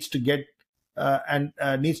manufacturing needs to get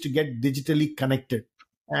digitally connected.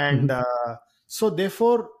 And Mhm. so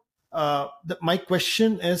therefore, my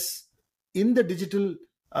question is, in the digital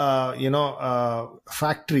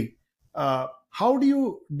factory, how do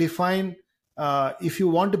you define, if you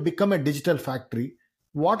want to become a digital factory,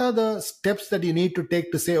 what are the steps that you need to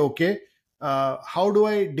take to say, okay, how do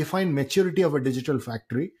I define maturity of a digital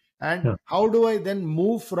factory, and Yeah. how do I then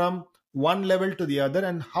move from one level to the other,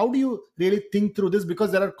 and how do you really think through this?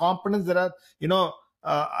 Because there are components that are,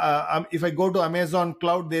 if I go to Amazon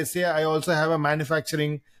cloud, they say I also have a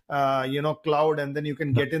manufacturing cloud, and then you can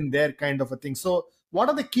Yeah. get in there, kind of a thing. So what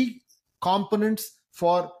are the key components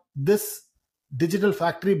for this digital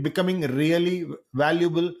factory becoming really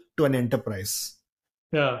valuable to an enterprise?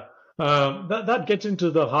 Yeah. That gets into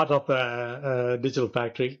the heart of the digital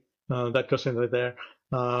factory. That question right there.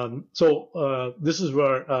 So this is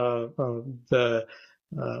where the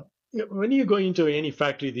uh, when you go into any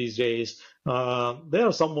factory these days, they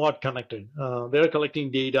are somewhat connected. They're collecting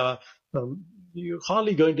data. You're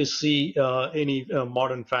hardly going to see any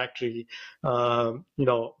modern factory. The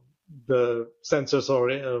sensors or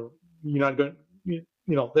you're not going.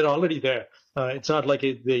 They're already there. It's not like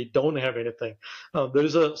they don't have anything. There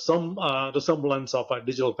is some resemblance of a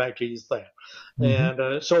digital factories there.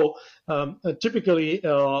 Mhm. And typically,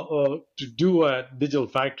 to do a digital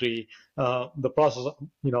factory, the process,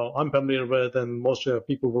 I'm familiar with and most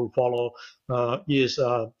people will follow is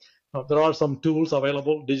there are some tools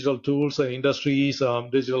available, digital tools, industries,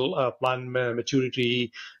 digital plan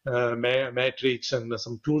maturity, matrix, and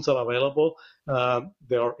some tools are available.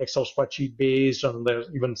 They are Excel spreadsheet based, and there's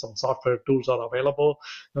even some software tools are available.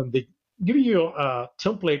 And they give you a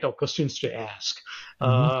template of questions to ask.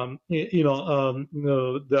 Mhm.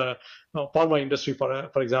 The pharma industry,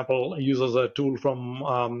 for example, uses a tool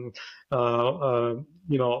from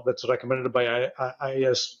that's recommended by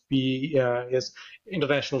ISP, is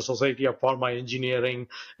International Society of Pharma Engineering,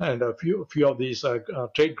 and a few of these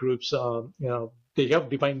trade groups. They have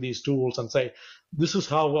defined these tools and say this is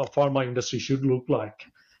how a pharma industry should look like.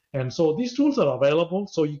 And so these tools are available,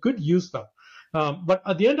 so you could use them. But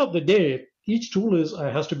at the end of the day, each tool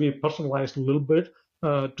has to be personalized a little bit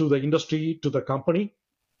to the industry, to the company,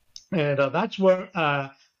 and that's where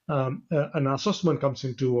an assessment comes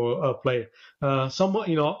into play.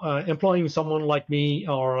 Employing someone like me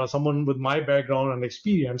or someone with my background and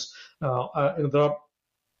experience, there are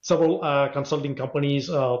several consulting companies.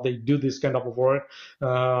 They do this kind of work.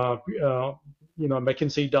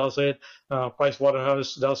 McKinsey does it.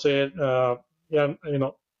 Pricewaterhouse does it. Yeah,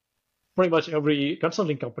 pretty much every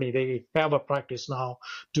consulting company, they have a practice now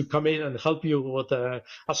to come in and help you with the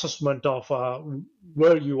assessment of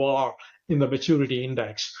where you are in the maturity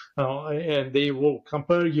index, and they will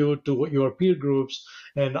compare you to your peer groups,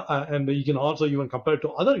 and you can also even compare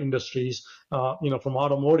to other industries. From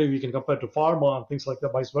automotive, you can compare to pharma and things like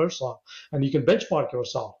that, vice versa, and you can benchmark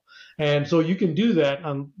yourself. And so you can do that,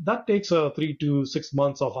 and that takes 3 to 6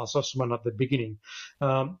 months of assessment at the beginning.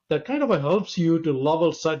 That kind of helps you to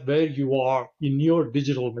level set where you are in your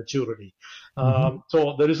digital maturity. Mhm.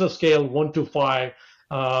 So there is a scale 1 to 5.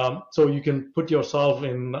 So you can put yourself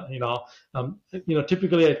in,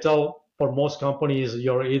 typically I tell for most companies,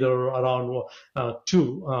 you're either around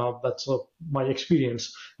 2. That's my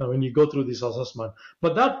experience when you go through this assessment.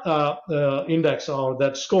 But that index or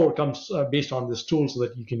that score comes based on these tools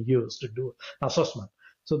that you can use to do assessment.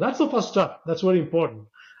 So that's the first step. That's very important.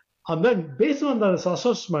 And then, based on this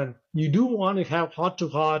assessment, you do want to have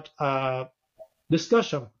heart-to-heart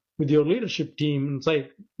discussion with your leadership team and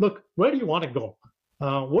say, look, where do you want to go?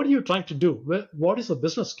 What are you trying to do? What is the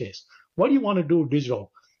business case? What do you want to do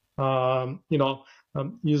digital?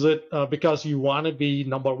 Is it because you want to be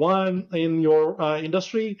number one in your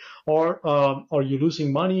industry, or are you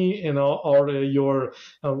losing money? Or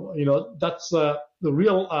that's the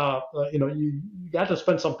real. You got to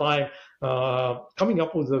spend some time coming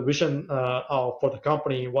up with a vision for the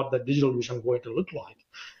company, what the digital vision is going to look like.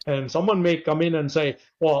 And someone may come in and say,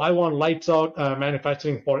 "Well, I want lights out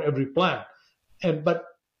manufacturing for every plant," but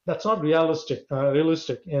that's not realistic.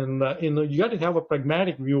 And you got to have a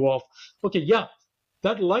pragmatic view of, okay, yeah,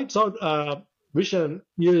 that lights out vision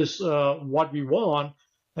is what we want,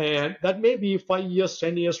 and that may be 5 years,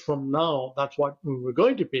 10 years from now, that's what we're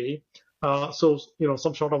going to be. So,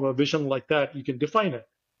 some sort of a vision like that, you can define it.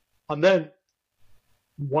 And then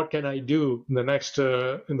what can I do in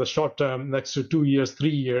the short term, next to 2 years, 3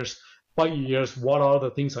 years, 5 years? What are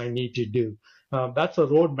the things I need to do? That's a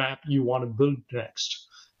roadmap you want to build next.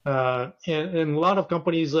 And a lot of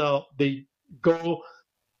companies, they go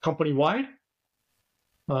company wide.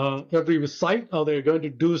 Every site, they're going to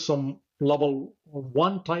do some level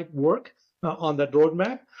 1 type work on that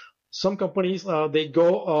roadmap. Some companies, they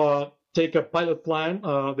go take a pilot plan.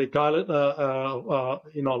 They call it,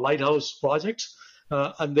 lighthouse projects.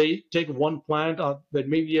 And they take one plant that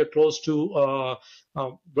maybe are close to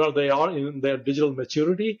where they are in their digital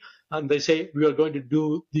maturity, and they say we are going to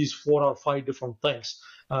do these 4 or 5 different things.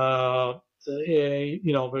 We're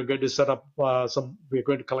going to set up we're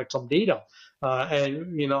going to collect some data,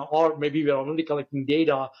 or maybe we're already collecting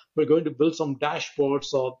data. We're going to build some dashboards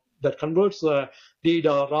so that converts the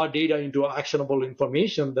raw data into actionable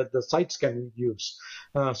information that the sites can use.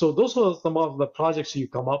 So those are some of the projects you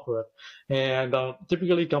come up with. And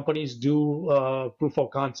typically companies do proof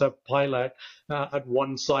of concept pilot at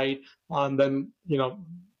one site, and then,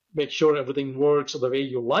 make sure everything works the way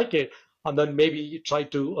you like it. And then maybe try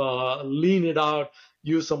to lean it out,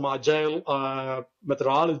 use some agile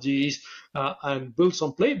methodologies, and build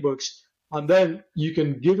some playbooks. And then you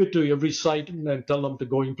can give it to every site and tell them to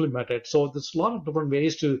go implement it. So there's a lot of different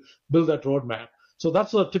ways to build that roadmap. So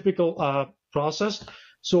that's a typical process.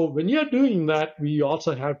 So when you're doing that, we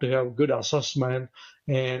also have to have good assessment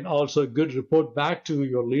and also good report back to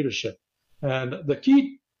your leadership. And the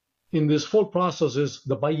key in this whole process is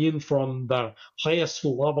the buy-in from the highest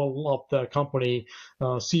level of the company,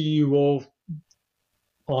 CEO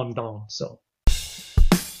on down. So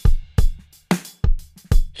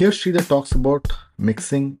here Sridhar talks about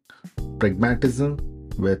mixing pragmatism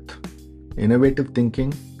with innovative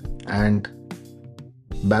thinking and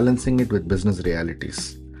balancing it with business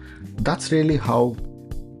realities. That's really how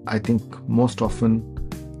I think most often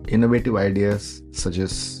innovative ideas such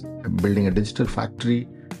as building a digital factory,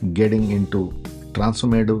 getting into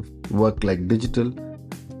transformative work like digital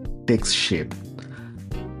takes shape.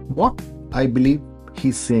 What I believe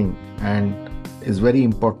he's saying and is very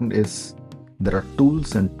important is there are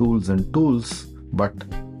tools and tools and tools, but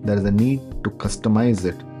there is a need to customize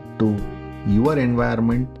it to your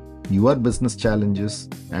environment, your business challenges,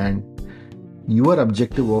 and your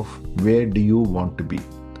objective of where do you want to be.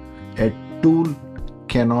 A tool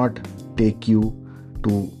cannot take you to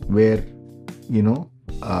where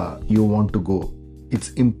you want to go.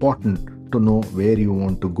 It's important to know where you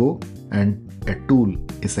want to go, and a tool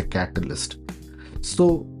is a catalyst.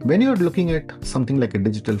 So when you're looking at something like a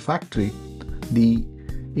digital factory, the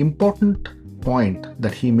important point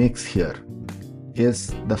that he makes here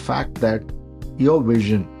is the fact that your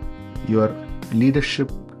vision, your leadership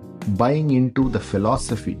buying into the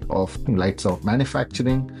philosophy of lights out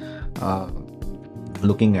manufacturing,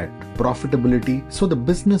 looking at profitability, so the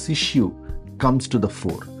business issue comes to the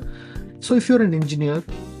fore. So if you're an engineer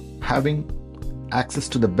having access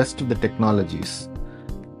to the best of the technologies,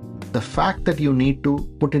 the fact that you need to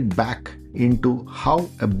put it back into how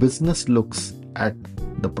a business looks at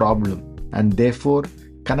the problem and therefore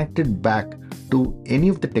connect it back to any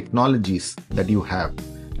of the technologies that you have,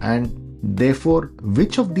 and therefore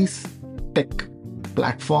which of these tech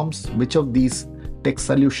platforms, which of these tech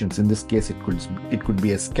solutions, in this case it could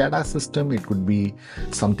be a SCADA system, it could be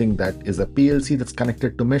something that is a PLC that's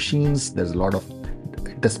connected to machines, there's a lot of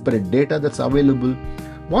disparate data that's available.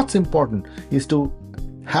 What's important is to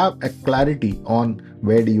have a clarity on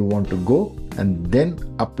where do you want to go, and then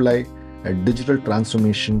apply a digital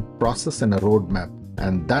transformation process and a roadmap,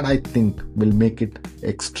 and that I think will make it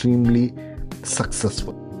extremely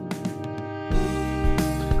successful.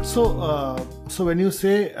 So when you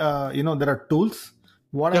say there are tools,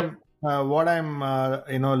 what I'm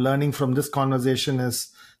learning from this conversation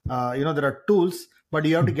is there are tools, but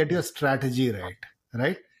you have to get your strategy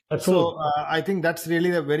right? Absolutely. So I think that's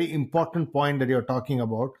really a very important point that you're talking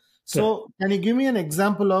about. So can you give me an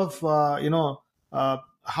example of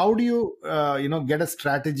how do you get a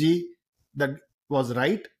strategy that was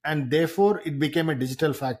right, and therefore it became a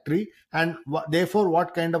digital factory, and therefore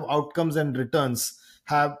what kind of outcomes and returns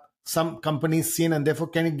have some companies seen, and therefore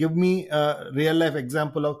can you give me a real life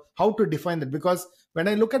example of how to define that? Because when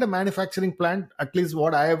I look at a manufacturing plant, at least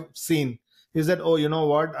what I have seen is that,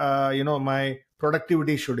 my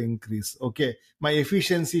productivity should increase, okay, my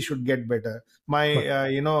efficiency should get better, my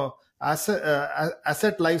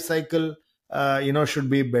asset life cycle should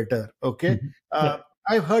be better, okay.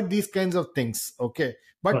 I've heard these kinds of things. Okay.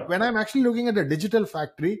 But Right. when I'm actually looking at a digital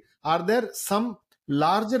factory, are there some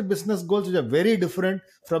larger business goals which are very different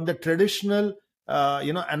from the traditional,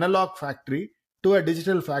 analog factory to a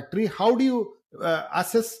digital factory? How do you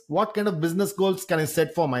assess what kind of business goals can I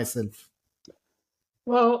set for myself?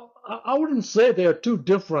 Well, I wouldn't say they are too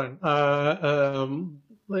different. At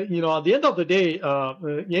the end of the day,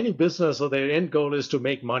 any business, their end goal is to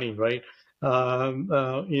make money, right?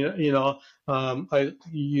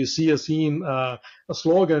 You see a scene,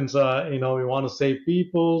 slogans, we want to save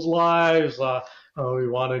people's lives, we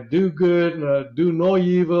want to do good, do no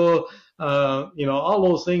evil. All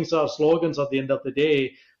those things are slogans at the end of the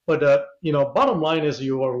day. But bottom line is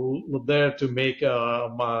you are there to make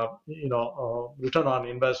return on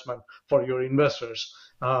investment for your investors.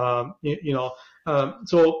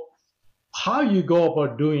 So how you go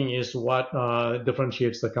about doing is what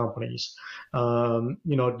differentiates the companies.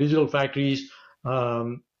 Digital factories.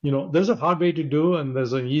 There's a hard way to do and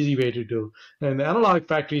there's an easy way to do. And the analog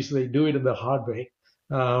factories, they do it in the hard way.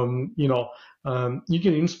 You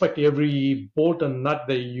can inspect every bolt and nut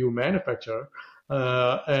that you manufacture.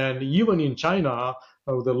 And even in China,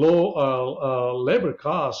 the low labor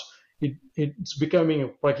costs, it's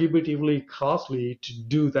becoming prohibitively costly to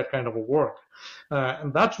do that kind of work.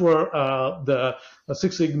 And that's where the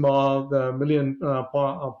Six Sigma, the million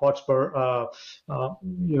parts per,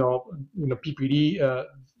 PPD,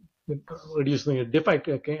 reducing a defect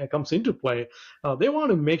comes into play. They want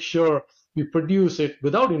to make sure you produce it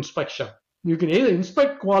without inspection. You can either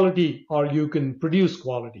inspect quality or you can produce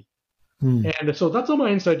quality. And so that's a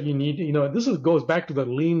mindset you need. Goes back to the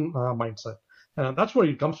lean mindset. That's where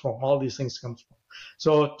it comes from. All these things comes from.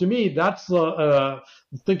 So to me, that's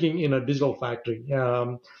thinking in a digital factory.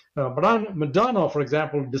 Madonna, for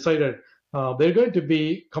example, decided they're going to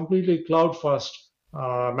be completely cloud first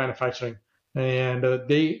manufacturing, and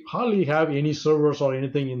they hardly have any servers or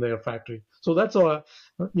anything in their factory. So that's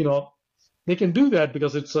they can do that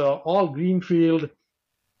because it's all greenfield.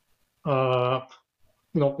 They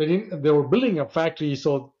were building a factory,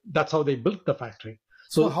 so that's how they built the factory.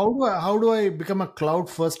 So how do I become a cloud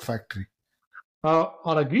first factory?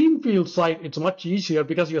 On a greenfield site, it's much easier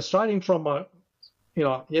because you're starting from a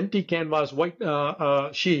empty canvas, white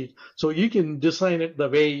sheet, so you can design it the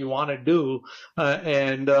way you want to do,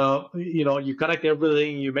 and you connect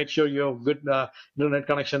everything, you make sure you have good internet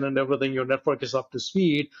connection and everything, your network is up to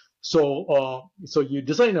speed. So you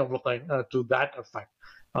design everything to that effect.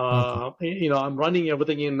 I'm running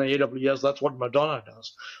everything in AWS. That's what Madonna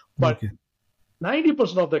does. But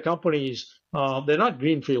 90% of the companies, they're not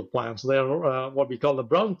greenfield plants. They're what we call the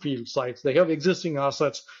brownfield sites. They have existing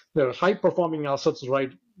assets. They're high-performing assets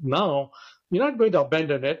right now. You're not going to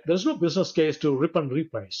abandon it. There's no business case to rip and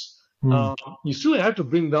replace. You still have to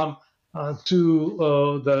bring them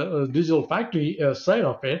to the digital factory side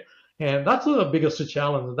of it. And that's the biggest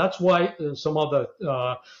challenge. That's why some of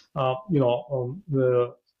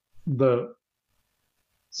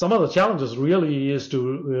some of the challenges really is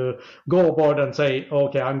to go about and say,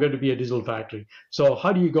 okay, I'm going to be a digital factory. So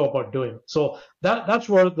how do you go about doing it? So that's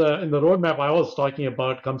where in the roadmap I was talking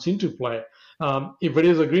about comes into play. If it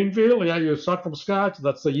is a greenfield, you start from scratch.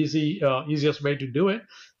 That's the easiest way to do it.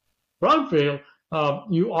 Brownfield,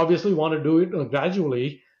 you obviously want to do it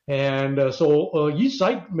gradually. And so each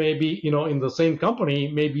site may be, in the same company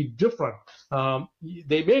may be different.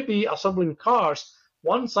 They may be assembling cars.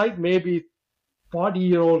 One site may be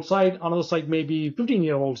 40-year-old site, another site may be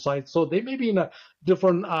 15-year-old site. So they may be in a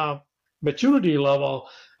different maturity level.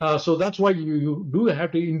 So that's why you do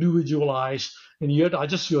have to individualize and you have to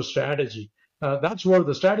adjust your strategy. That's where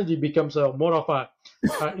the strategy becomes more of a,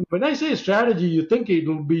 when I say strategy, you think it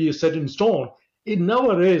will be set in stone. It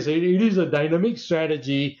never is. It is a dynamic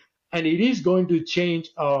strategy, and it is going to change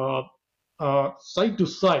site to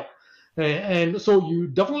site. And so you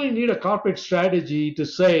definitely need a corporate strategy to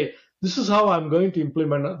say, this is how I'm going to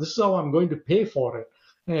implement it. This is how I'm going to pay for it.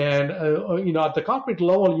 And, at the corporate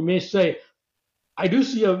level, you may say, I do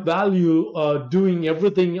see a value doing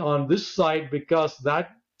everything on this side because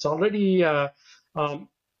that's already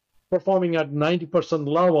performing at 90%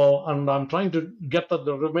 level, and I'm trying to get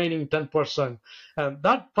the remaining 10%. And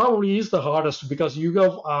that probably is the hardest because you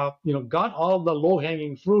have, got all the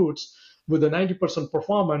low-hanging fruits with the 90%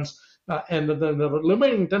 performance. And the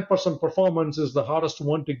remaining 10% performance is the hardest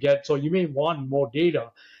one to get. So you may want more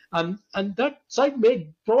data. And that site may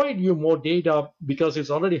provide you more data because it's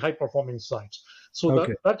already high-performing sites. So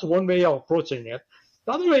that's one way of approaching it.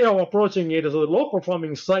 The other way of approaching it is a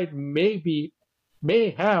low-performing site may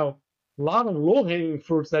have a lot of low-hanging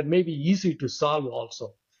fruits that may be easy to solve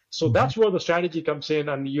also. So that's where the strategy comes in,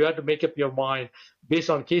 and you have to make up your mind based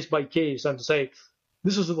on case by case and say,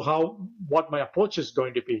 this is what my approach is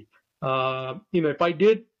going to be. If I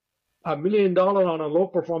did $1 million on a low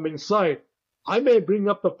performing site, I may bring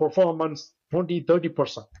up the performance 20,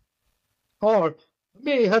 30%. Or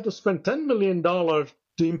may have to spend $10 million to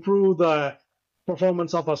improve the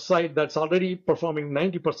performance of a site that's already performing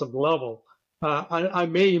 90% level. I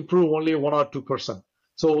may improve only 1 or 2%.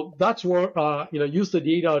 So that's where use the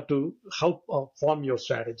data to help form your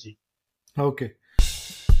strategy. Okay.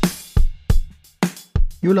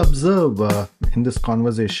 You'll observe in this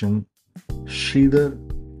conversation, Sridhar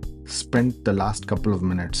spent the last couple of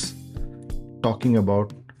minutes talking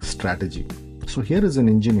about strategy. So here is an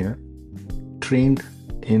engineer trained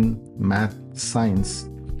in math science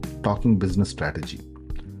talking business strategy.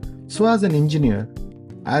 So as an engineer,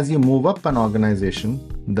 as you move up an organization,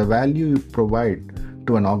 the value you provide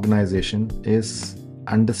to an organization is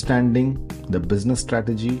understanding the business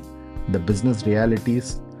strategy, the business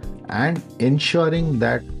realities, and ensuring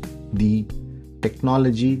that the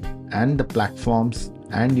technology and the platforms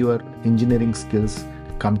and your engineering skills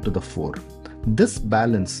come to the fore. This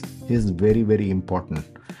balance is very, very important.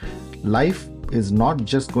 Life is not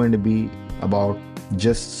just going to be about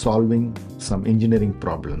just solving some engineering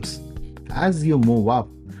problems. As you move up,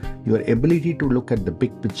 your ability to look at the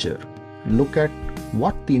big picture, look at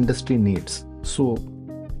what the industry needs, so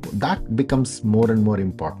that becomes more and more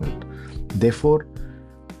important. Therefore,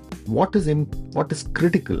 what is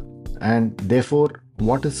critical, and therefore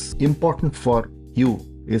what is important for you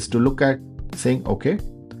is to look at saying, okay,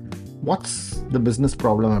 what's the business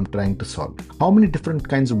problem I'm trying to solve? How many different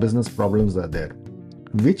kinds of business problems are there?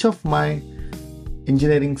 Which of my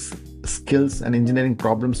engineering skills and engineering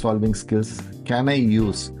problem solving skills can I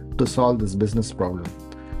use to solve this business problem?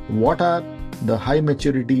 What are the high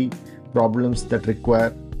maturity problems that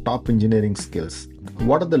require top engineering skills?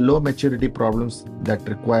 What are the low maturity problems that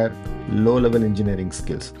require low level engineering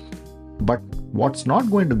skills? But what's not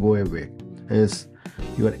going to go away is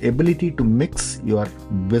your ability to mix your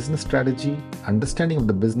business strategy, understanding of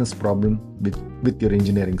the business problem with your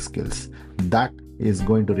engineering skills. That is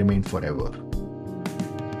going to remain forever.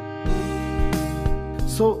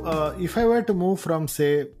 So if I were to move from,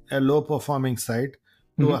 say, a low performing site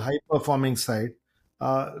to a high performing site,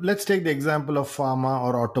 let's take the example of pharma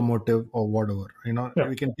or automotive or whatever.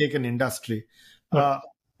 We can take an industry.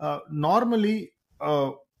 Normally,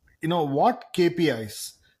 what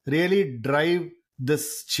KPIs really drive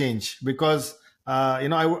this change? Because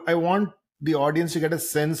I want the audience to get a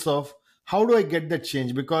sense of how do I get that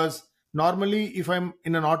change? Because normally, if I'm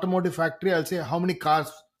in an automotive factory, I'll say how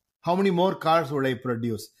many more cars would I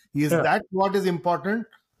produce? Is that what is important,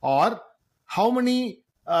 or how many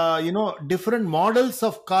different models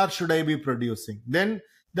of cars should I be producing? Then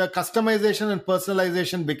the customization and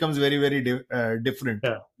personalization becomes very, very different.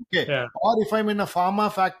 Okay. Or if I'm in a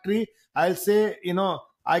pharma factory, I'll say,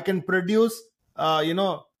 I can produce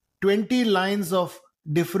 20 lines of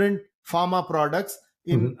different pharma products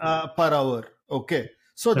in per hour. Okay.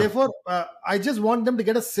 So therefore, I just want them to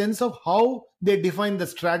get a sense of how they define the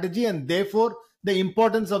strategy, and therefore the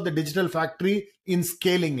importance of the digital factory in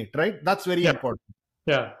scaling it, right? That's very important.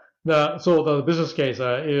 Yeah. So the business case,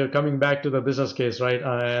 coming back to the business case, right?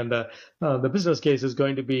 And the business case is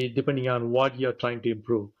going to be depending on what you're trying to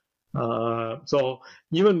improve. So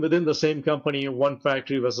even within the same company, one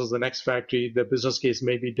factory versus the next factory, the business case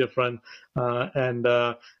may be different.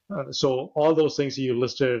 So all those things you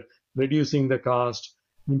listed, reducing the cost,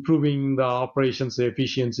 improving the operations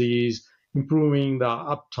efficiencies, improving the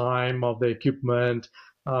uptime of the equipment,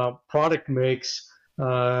 product mix,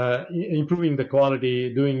 improving the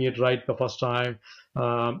quality, doing it right the first time,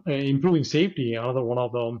 improving safety, another one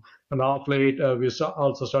of them. And off late, we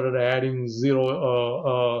also started adding net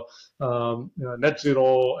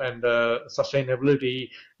zero and sustainability.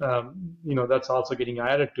 That's also getting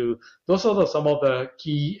added to. Those are some of the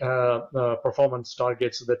key performance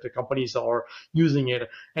targets that the companies are using it.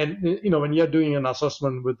 And when you're doing an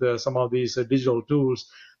assessment with some of these digital tools,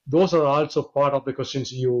 those are also part of the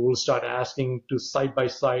questions you will start asking to side by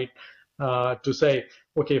side to say,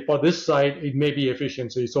 okay, for this side, it may be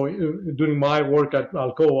efficiency. So during my work at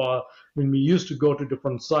Alcoa, when we used to go to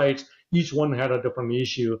different sites, each one had a different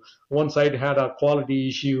issue. One site had a quality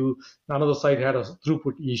issue, another site had a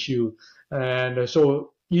throughput issue. And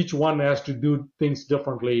so each one has to do things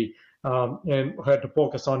differently and had to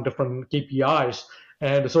focus on different KPIs.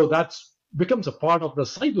 And so that's becomes a part of the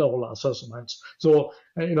site level assessments. So,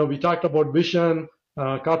 we talked about vision,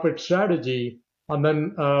 corporate strategy, and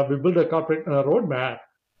then we built a corporate roadmap.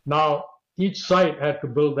 Now, each site had to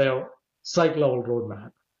build their site level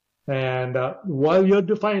roadmap. And while you're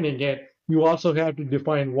defining it, you also have to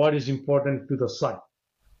define what is important to the site.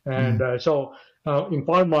 And in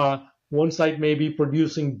pharma, one site may be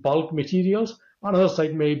producing bulk materials, another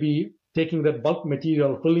site may be taking that bulk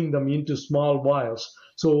material, filling them into small vials.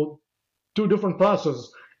 So two different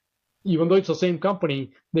processes. Even though it's the same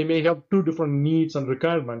company, they may have two different needs and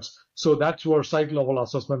requirements. So that's where site level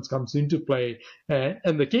assessments comes into play.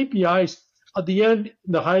 And the KPIs at the end,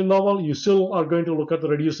 the high level, you still are going to look at the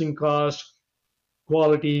reducing cost,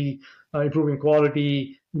 quality,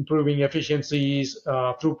 improving efficiencies,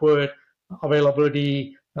 throughput,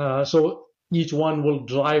 availability. So each one will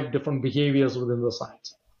drive different behaviors within the site.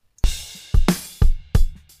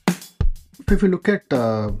 If you look at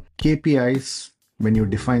KPIs, when you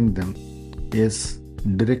define them, is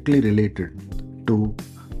directly related to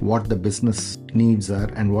what the business needs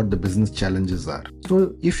are and what the business challenges are.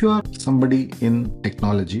 So if you are somebody in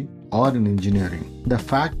technology or in engineering, the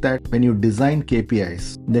fact that when you design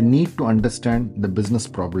KPIs, they need to understand the business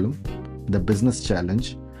problem, the business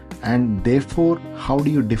challenge, and therefore how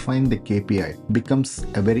do you define the KPI becomes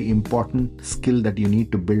a very important skill that you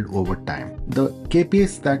need to build over time. The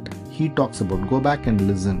KPIs that he talks about, go back and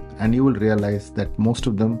listen, and you will realize that most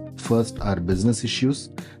of them first are business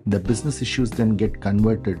issues. The business issues then get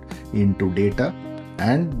converted into data,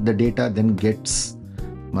 and the data then gets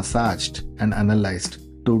massaged and analyzed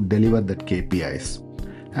to deliver that KPIs.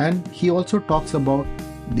 And he also talks about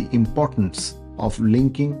the importance of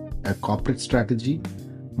linking a corporate strategy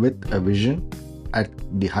with a vision at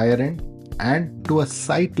the higher end and to a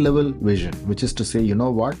site level vision, which is to say, you know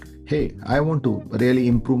what, hey, I want to really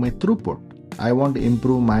improve my throughput, I want to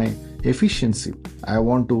improve my efficiency, I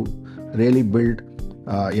want to really build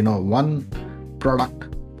one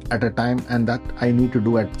product at a time, and that I need to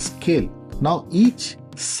do at scale. Now each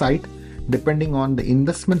site, depending on the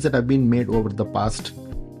investments that have been made over the past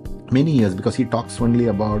many years, because he talks only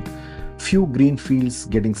about few green fields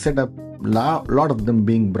getting set up, lot of them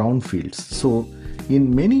being brown fields. So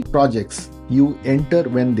in many projects, you enter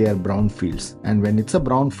when they are brown fields, and when it's a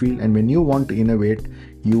brown field and when you want to innovate,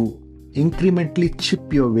 you incrementally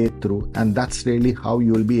chip your way through, and that's really how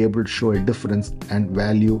you will be able to show a difference and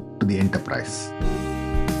value to the enterprise.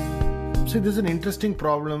 See, this is an interesting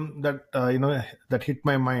problem that that hit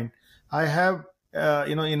my mind. I have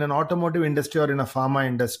in an automotive industry or in a pharma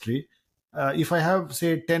industry, if I have,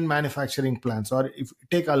 say, 10 manufacturing plants, or if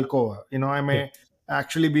take Alcoa, I may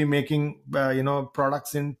actually be making,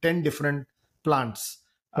 products in 10 different plants,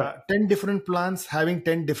 10 different plants having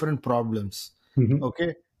 10 different problems. Mm-hmm.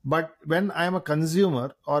 Okay. But when I'm a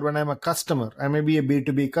consumer or when I'm a customer, I may be a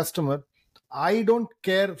B2B customer, I don't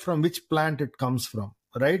care from which plant it comes from,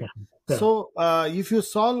 right? Yeah. So if you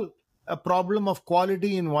solve a problem of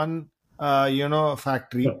quality in one,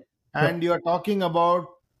 factory, and you are talking about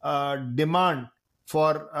demand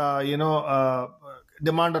for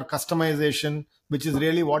demand or customization, which is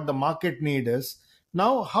really what the market need is.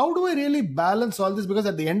 Now, how do I really balance all this? Because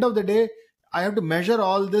at the end of the day, I have to measure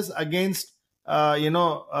all this against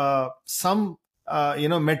some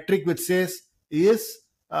metric which says is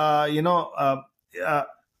Toyota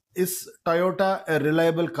a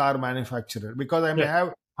reliable car manufacturer? Because I may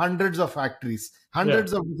have hundreds of factories,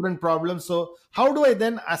 hundreds of different problems. So how do I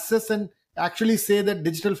then assess and actually say that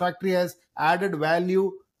digital factory has added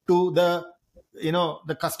value to the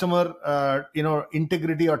customer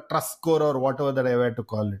integrity or trust score or whatever that I were to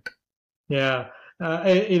call it? Yeah.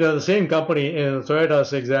 The same company,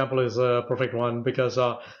 Toyota's example is a perfect one, because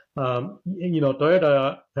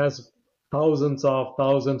Toyota has thousands of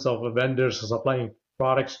vendors supplying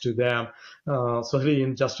products to them, especially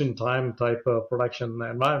in just-in-time type of production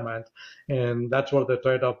environment. And that's where the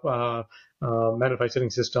Toyota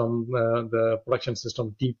manufacturing system, the production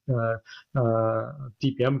system,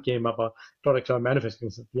 TPM came about, product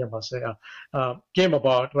manufacturing system, came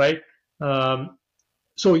about, right?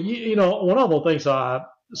 So, one of the things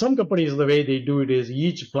some companies, the way they do it is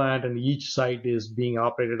each plant and each site is being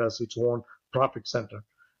operated as its own profit center.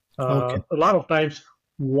 A lot of times,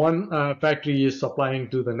 one factory is supplying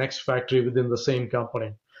to the next factory within the same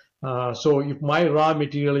company. So if my raw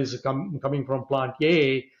material is coming from plant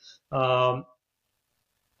A, I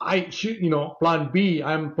should, plant B,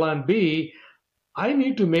 I'm plant B, I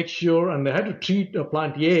need to make sure, and I had to treat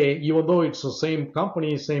plant A, even though it's the same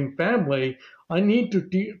company, same family, I need to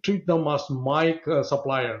treat them as my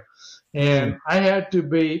supplier. And I had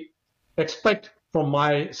to expect from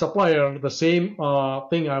my supplier the same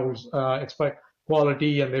thing I would expect,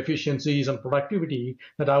 quality and efficiencies and productivity,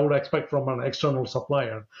 that I would expect from an external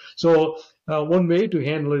supplier. So one way to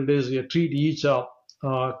handle it is you treat each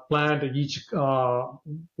plant, each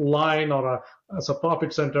line as a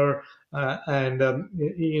profit center, and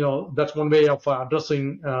that's one way of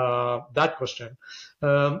addressing that question.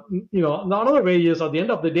 Another way is at the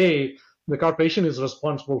end of the day, the corporation is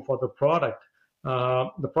responsible for the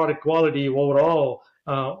product quality overall.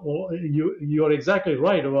 You are exactly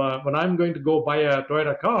right. When I'm going to go buy a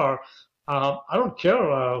Toyota car, I don't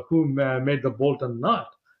care who made the bolt and nut.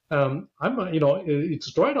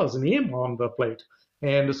 It's Toyota's name on the plate,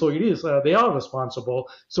 and so it is. They are responsible.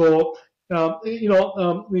 So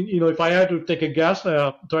if I had to take a guess,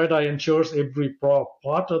 Toyota ensures every part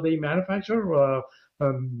that they manufacture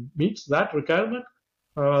meets that requirement,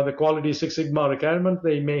 the quality Six Sigma requirement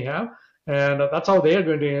they may have, and that's how they are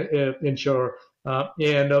going to ensure.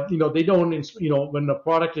 They don't, when the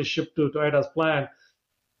product is shipped to Toyota's plant,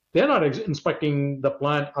 they're not inspecting the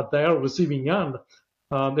plant at their receiving end.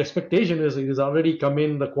 The expectation is it is already come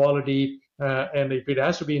in the quality, and if it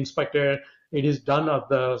has to be inspected, it is done at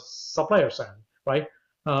the supplier's end, right?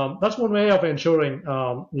 That's one way of ensuring,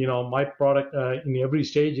 my product in every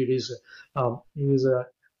stage it is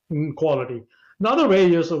in quality. Another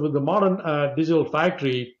way is with the modern digital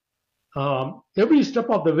factory, every step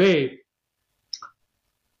of the way,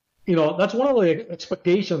 that's one of the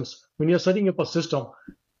expectations when you're setting up a system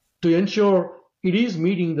to ensure it is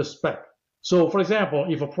meeting the spec. So, for example,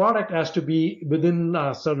 if a product has to be within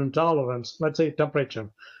a certain tolerance, let's say temperature,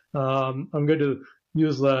 I'm going to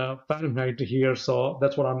use the Fahrenheit here, so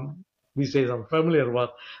that's what these days I'm familiar with.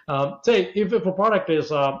 Say if a product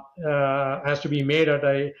has to be made at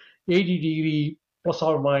a 80-degree plus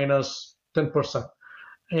or minus 10%,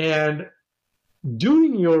 and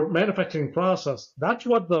during your manufacturing process, that's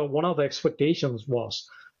what one of the expectations was.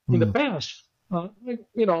 In the past,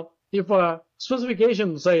 if a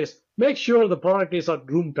specification says, make sure the product is at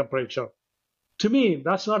room temperature, to me,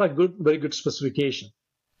 that's not a very good specification.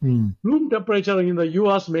 Room temperature in the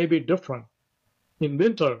US may be different in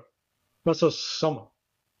winter versus summer.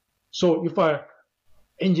 So if a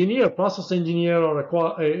process engineer, or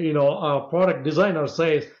a product designer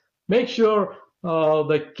says, make sure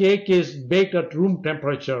the cake is baked at room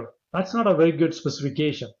temperature, that's not a very good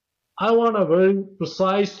specification. I want a very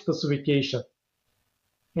precise specification.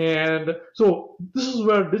 And so this is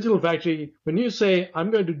where digital factory, when you say, I'm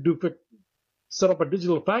going to set up a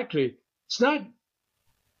digital factory, it's not,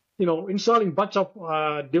 installing a bunch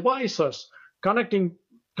of devices, connecting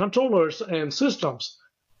controllers and systems.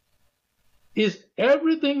 Is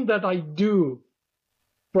everything that I do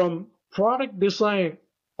from product design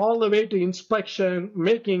all the way to inspection,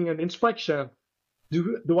 making an inspection,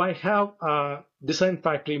 do I have a design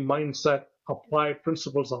factory mindset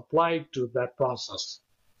principles applied to that process?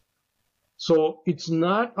 So it's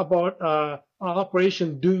not about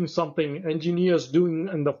operation doing something, engineers doing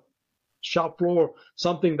in the shop floor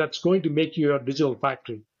something that's going to make you a digital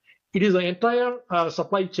factory. It is the entire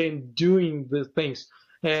supply chain doing the things.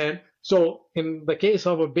 And so in the case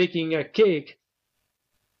of baking a cake,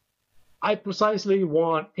 I precisely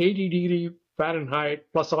want 80-degree Fahrenheit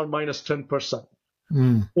plus or minus 10%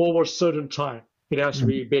 over a certain time. It has to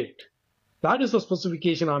be baked. That is the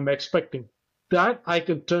specification I'm expecting. That I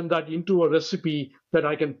can turn that into a recipe that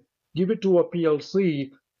I can give it to a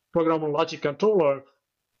PLC, programmable logic controller.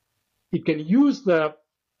 It can use the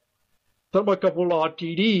thermocouple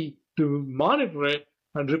RTD to monitor it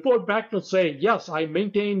and report back to say, yes, I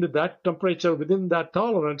maintained that temperature within that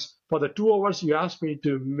tolerance for the 2 hours you asked me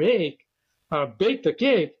to bake the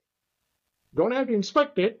cake. Don't have to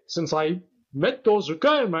inspect it. Since I met those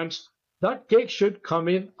requirements, that cake should come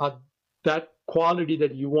in at that quality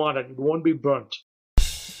that you wanted. It won't be burnt.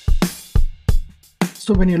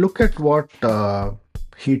 So when you look at what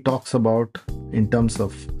he talks about in terms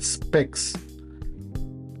of specs,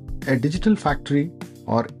 a digital factory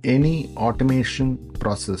or any automation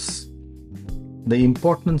process, the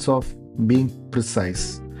importance of being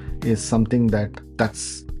precise is something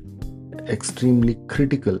that's extremely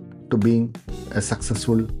critical to being a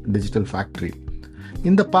successful digital factory.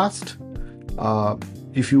 In the past,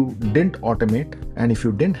 if you didn't automate and if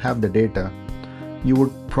you didn't have the data, you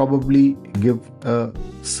would probably give a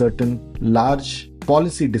certain large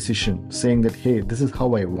policy decision saying that, hey, this is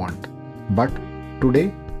how I want. But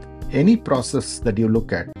today, any process that you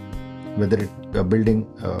look at, whether you're building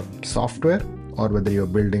software or whether you're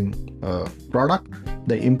building a product,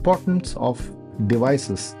 the importance of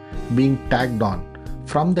devices being tagged on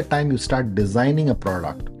from the time you start designing a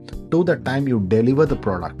product to the time you deliver the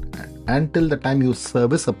product until the time you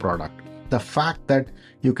service a product, the fact that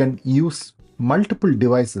you can use multiple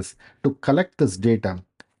devices to collect this data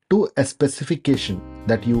to a specification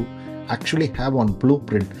that you actually have on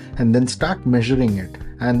blueprint, and then start measuring it,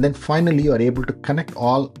 and then finally you are able to connect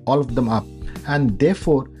all of them up. And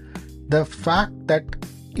therefore, the fact that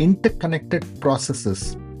interconnected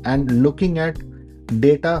processes and looking at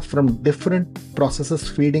data from different processes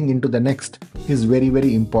feeding into the next is very,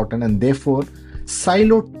 very important. And therefore,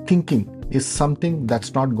 siloed thinking is something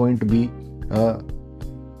that's not going to be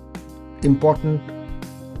important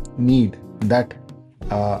need that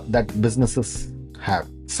businesses have.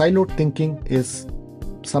 Siloed thinking is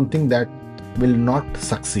something that will not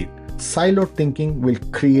succeed. Siloed thinking will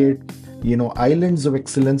create, islands of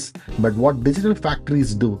excellence. But what digital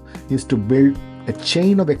factories do is to build a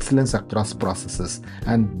chain of excellence across processes,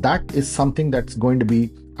 and that is something that's going to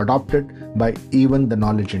be adopted by even the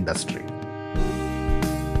knowledge industry.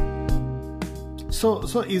 So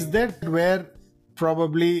is that where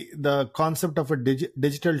probably the concept of a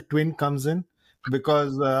digital twin comes in?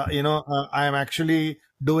 Because I am actually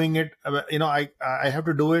doing it. I have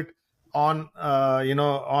to do it on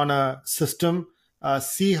on a system.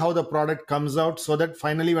 See how the product comes out, so that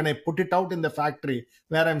finally when I put it out in the factory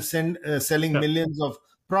where I'm selling Yeah. millions of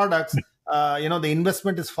products, the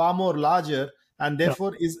investment is far more larger, and Yeah.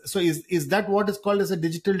 therefore is that what is called as a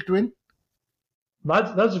digital twin?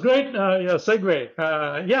 That's great. Yeah, segue.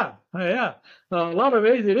 Yeah. A lot of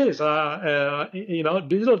ways it is.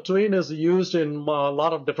 Digital twin is used in a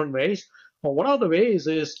lot of different ways. Well, one of the ways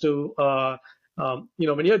is to,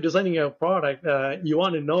 when you're designing a product, you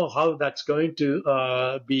want to know how that's going to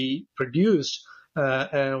be produced.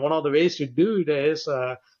 And one of the ways to do it is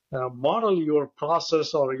model your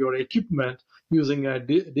process or your equipment using a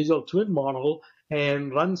digital twin model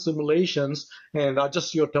and run simulations and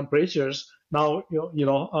adjust your temperatures. Now,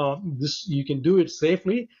 this you can do it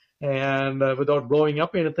safely and without blowing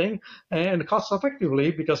up anything and cost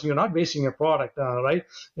effectively because you're not wasting a product, right?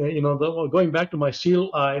 Going back to my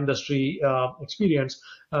steel industry experience,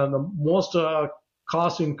 the most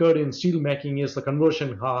cost incurred in steel making is the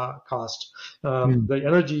conversion cost, the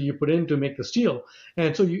energy you put in to make the steel,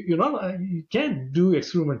 and so you can't do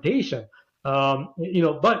experimentation.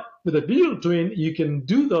 But with a digital twin, you can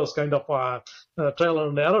do those kind of trial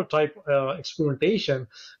and error type experimentation,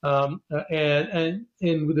 and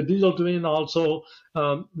with the digital twin also,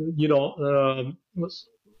 with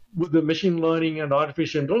the machine learning and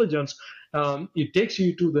artificial intelligence, it takes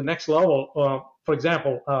you to the next level. For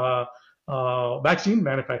example, vaccine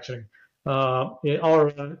manufacturing. Or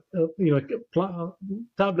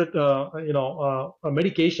tablet, a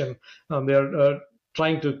medication they're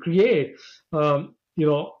trying to create.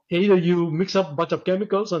 Either you mix up a bunch of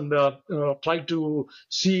chemicals and try to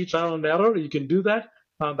see trial and error. You can do that.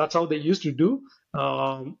 That's how they used to do.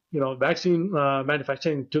 Vaccine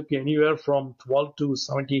manufacturing took anywhere from 12 to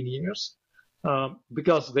 17 years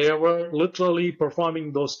because they were literally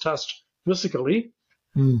performing those tests physically.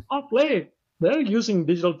 Of late, they're using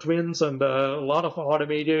digital twins and a lot of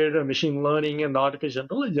automated machine learning and artificial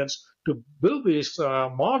intelligence to build these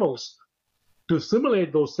models to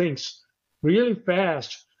simulate those things really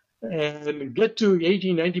fast and get to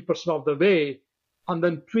 80-90% of the way and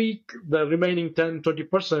then tweak the remaining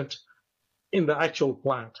 10-20% in the actual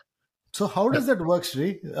plant. So how does that work,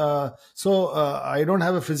 Sri? I don't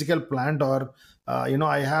have a physical plant, or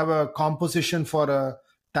I have a composition for a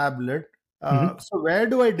tablet. So where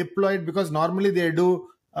do I deploy it? Because normally they do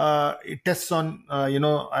tests on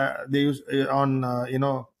they use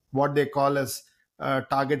on what they call as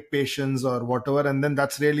target patients or whatever, and then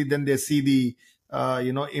that's really then they see the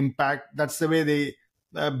impact. That's the way they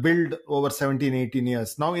build over 17-18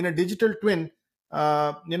 years. Now in a digital twin,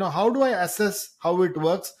 how do I assess how it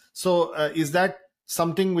works? So is that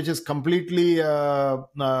something which is completely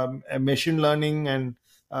machine learning, and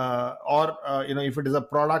or if it is a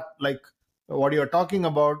product like what you are talking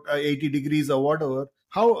about, 80 degrees or whatever,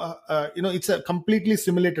 how it's a completely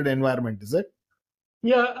simulated environment, is it?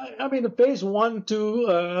 Yeah, I mean, the phase 1,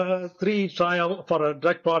 2, 3 trial for a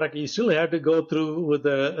drug product, you still have to go through with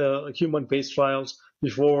the human phase trials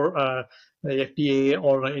before the FDA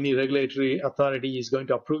or any regulatory authority is going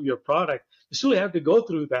to approve your product. You still have to go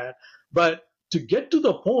through that. But to get to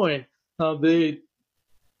the point, they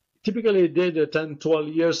typically did 10, 12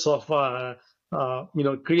 years of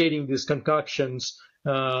creating these concoctions,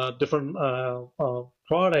 different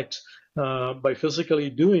products by physically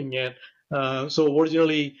doing it. So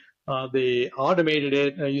originally they automated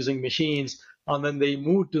it using machines, and then they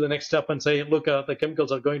moved to the next step and say, look, the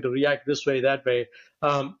chemicals are going to react this way, that way.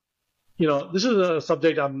 This is a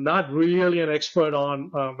subject I'm not really an expert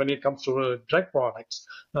on when it comes to drug products,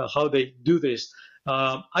 how they do this.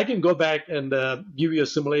 I can go back and give you a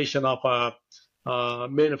simulation of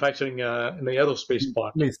manufacturing in the aerospace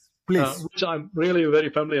part. Please. Please. which I'm really very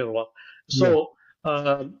familiar with. Yeah. So,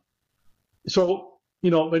 so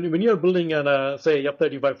when you're building an say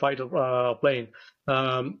F-35 fighter plane,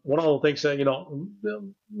 one of the things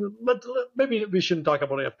but maybe we shouldn't talk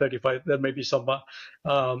about F-35. There may be some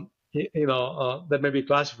that may be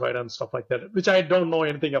classified and stuff like that, which I don't know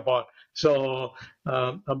anything about. So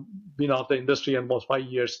I've been out the industry almost 5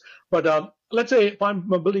 years. But let's say if I'm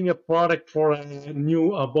building a product for a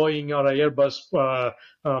new Boeing or a Airbus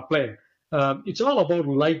plane, it's all about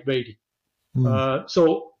lightweighting.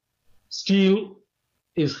 So steel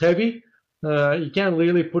is heavy. You can't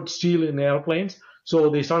really put steel in airplanes. So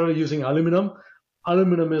they started using aluminum.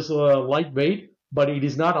 Aluminum is lightweight, but it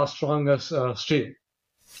is not as strong as steel.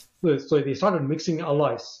 So they started mixing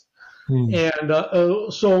alloys. And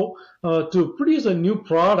so to produce a new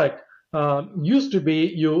product, used to be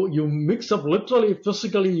you mix up, literally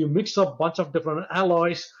physically you mix up a bunch of different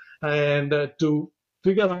alloys, and to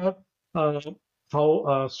figure out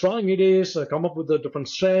how strong it is, come up with the different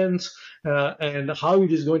strengths, and how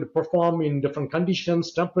it is going to perform in different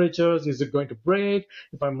conditions, temperatures. Is it going to break?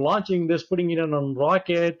 If I'm launching this, putting it on a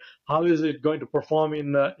rocket, how is it going to perform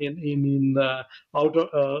in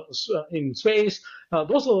space?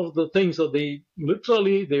 Those are the things that they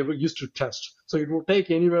were used to test. So it will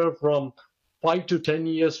take anywhere from 5 to 10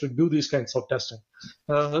 years to do these kinds of testing.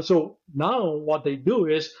 So now what they do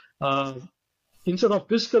is, instead of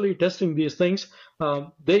physically testing these things,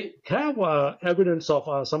 they have evidence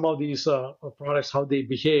of some of these products, how they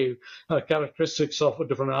behave, characteristics of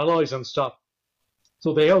different alloys and stuff.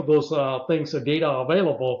 So they have those data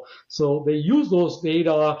available. So they use those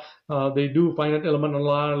data. They do finite element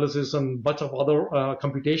analysis and a bunch of other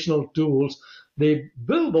computational tools. They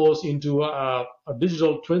build those into a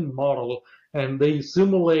digital twin model, and they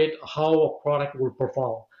simulate how a product will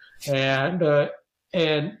perform.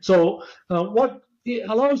 And so what it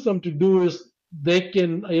allows them to do is they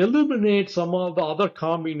can eliminate some of the other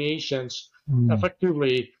combinations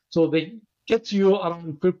effectively. So they get you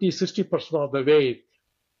around 50-60% of the way.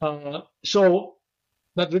 So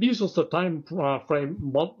that reduces the time frame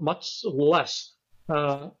much less.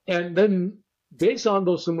 And then based on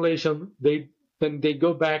those simulations, they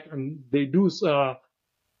go back and they do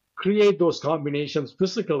create those combinations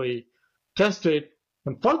physically, test it,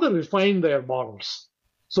 and further refine their models.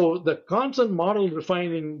 So the constant model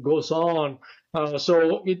refining goes on.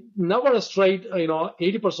 So it never is straight,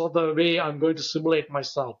 80% of the way I'm going to simulate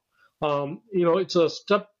myself. It's a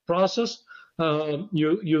step process.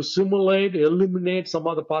 You simulate, eliminate some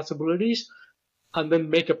of the possibilities, and then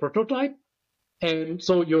make a prototype. And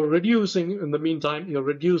so you're reducing, in the meantime,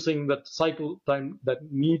 that cycle time that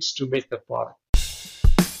needs to make the product.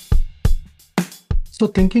 So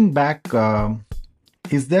thinking back,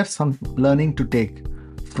 is there some learning to take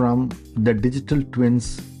from the digital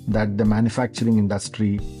twins that the manufacturing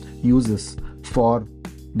industry uses for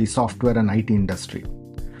the software and IT industry?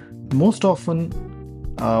 Most often,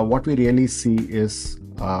 what we really see is,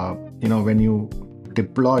 when you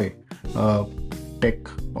deploy a tech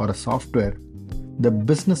or a software, the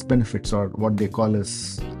business benefits, or what they call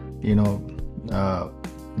as,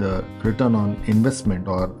 the return on investment,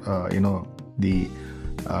 or, the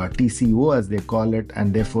TCO as they call it,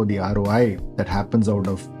 and therefore the ROI that happens out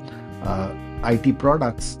of IT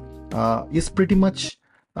products is pretty much,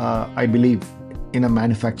 I believe, in a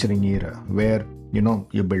manufacturing era where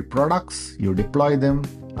you build products, you deploy them.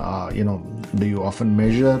 Do you often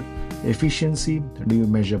measure efficiency? Do you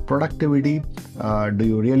measure productivity? Do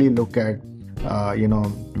you really look at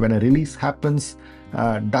when a release happens,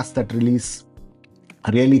 does that release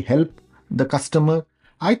really help the customer?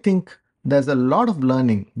 I think there's a lot of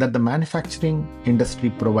learning that the manufacturing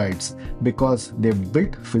industry provides, because they've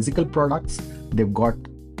built physical products, they've got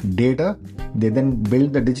data, they then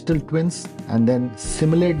build the digital twins and then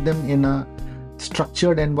simulate them in a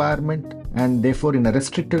structured environment, and therefore in a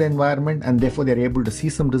restricted environment, and therefore they're able to see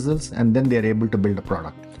some results, and then they're able to build a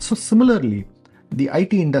product. So similarly, the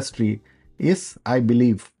IT industry is, I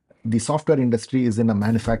believe, the software industry is in a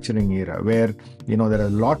manufacturing era where there are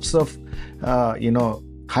lots of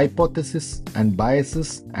hypotheses and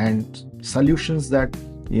biases and solutions that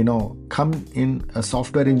come in a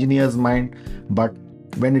software engineer's mind, but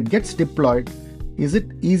when it gets deployed, is it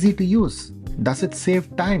easy to use? Does it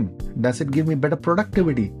save time? Does it give me better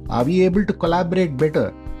productivity? Are we able to collaborate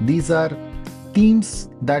better? These are themes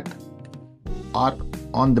that are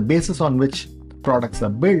on the basis on which products are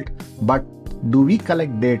built, but do we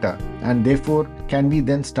collect data, and therefore can we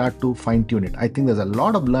then start to fine tune it? I think there's a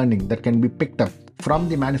lot of learning that can be picked up from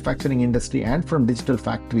the manufacturing industry and from digital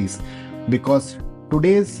factories, because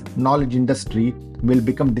today's knowledge industry will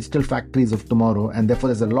become digital factories of tomorrow, and therefore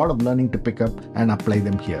there's a lot of learning to pick up and apply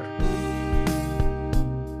them here.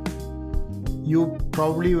 You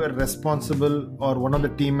probably were responsible or one of the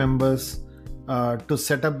team members to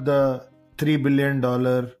set up the $3 billion,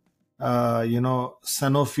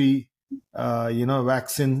 Sanofi,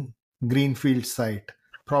 vaccine greenfield site.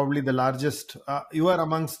 Probably the largest. You are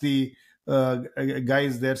amongst the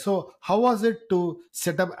guys there. So how was it to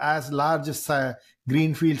set up as large a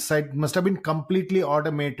greenfield site? It must have been completely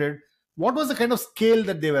automated. What was the kind of scale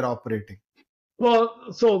that they were operating?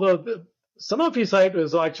 Well, so the Sanofi site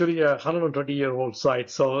is actually a 120-year-old site,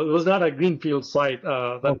 so it was not a greenfield site,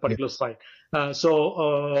 particular site.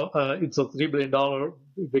 So it's a $3 billion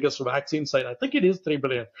biggest vaccine site. I think it is $3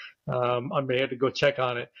 billion. I may have to go check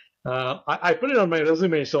on it. I put it on my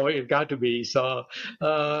resume, so it got to be. So,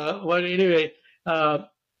 but anyway,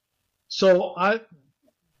 so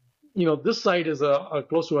this site is a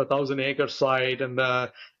close to 1,000-acre site, and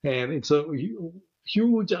it's a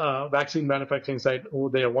huge vaccine manufacturing site.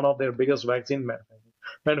 They are one of their biggest vaccine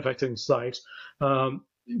manufacturing sites.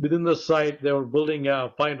 Within the site, they were building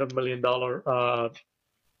a $500 million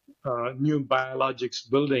new biologics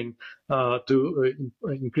building to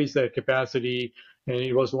increase their capacity. And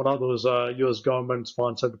it was one of those U.S.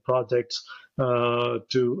 government-sponsored projects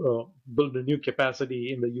to build a new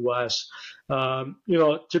capacity in the U.S.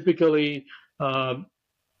 Typically, I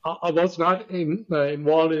was not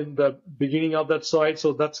involved in the beginning of that site,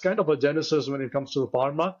 so that's kind of a genesis when it comes to the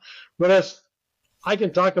pharma. Whereas I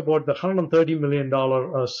can talk about the $130 million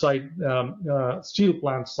site, steel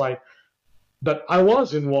plant site, that I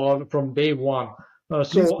was involved from day one. I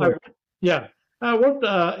worked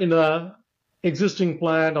in a existing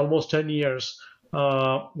plant almost 10 years,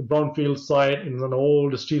 brownfield site in an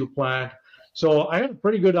old steel plant. So I had a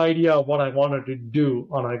pretty good idea of what I wanted to do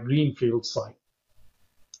on a greenfield site.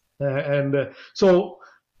 So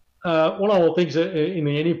one of the things in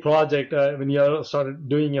any project, when you started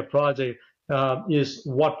doing a project, is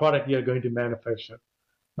what product you're going to manufacture.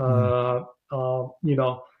 That's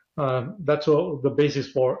the basis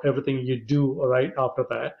for everything you do right after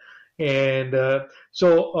that. And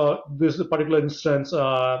so this particular instance,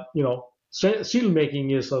 steel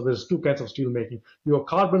making is there's two kinds of steel making. You have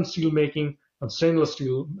carbon steel making and stainless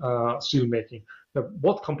steel making. They're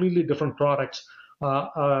both completely different products.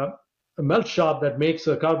 A melt shop that makes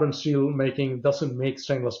carbon steel making doesn't make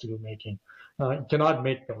stainless steel making. It cannot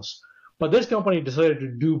make those. But this company decided to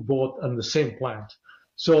do both in the same plant.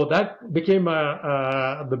 So that became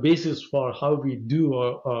the basis for how we do.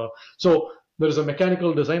 So there's a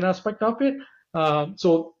mechanical design aspect of it.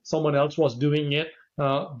 So someone else was doing it.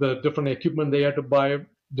 The different equipment they had to buy,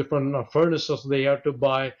 different furnaces they had to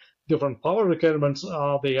buy, different power requirements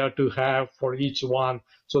they had to have for each one.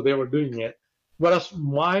 So they were doing it. Whereas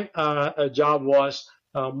my job was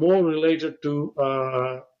more related to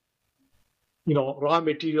raw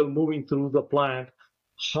material moving through the plant,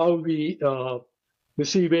 how we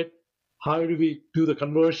receive it, how do we do the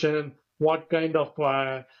conversion, what kind of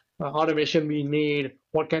automation we need,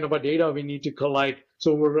 what kind of data we need to collect.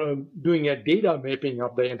 So we're doing a data mapping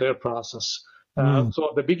of the entire process. So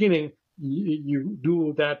at the beginning, you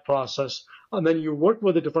do that process, and then you work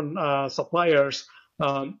with the different suppliers.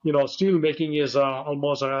 Steel making is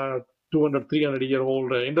almost a 200,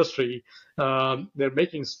 300-year-old industry. They're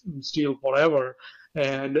making steel forever.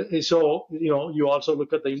 And so, you also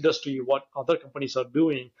look at the industry, what other companies are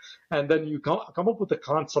doing, and then you come up with a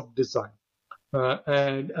concept design.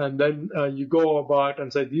 And then you go about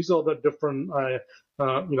and say, these are the different,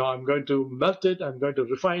 I'm going to melt it, I'm going to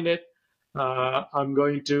refine it, I'm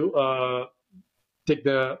going to take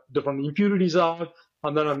the different impurities out,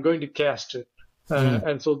 and then I'm going to cast it.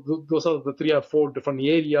 And so those are the 3 or 4 different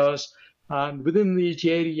areas. And within each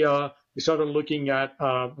area, we started looking at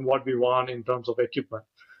what we want in terms of equipment.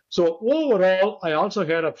 So overall, I also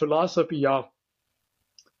had a philosophy of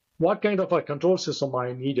what kind of a control system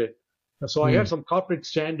I needed. So I had some corporate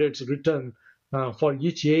standards written for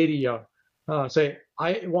each area. Say,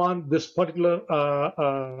 I want this particular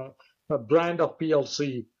brand of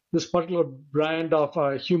PLC, this particular brand of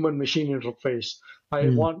human-machine interface. I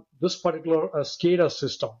want this particular SCADA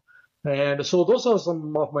system. And so those are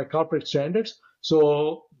some of my corporate standards.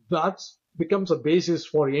 So that becomes a basis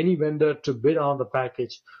for any vendor to bid on the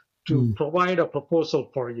package, to provide a proposal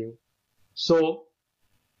for you. So,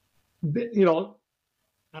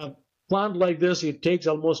 a plant like this, it takes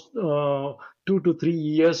almost 2 to 3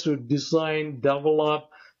 years to design, develop,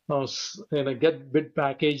 get bid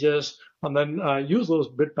packages, and then use those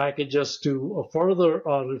bid packages to further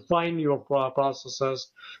refine your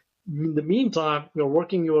processes, in the meantime, you're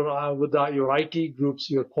working with your IT groups,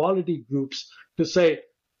 your quality groups to say,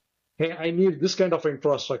 hey, I need this kind of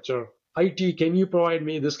infrastructure. IT, can you provide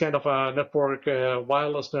me this kind of a network,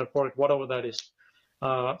 wireless network, whatever that is,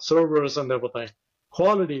 servers and everything.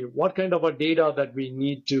 Quality, what kind of a data that we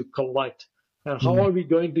need to collect, and how are we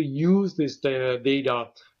going to use this data?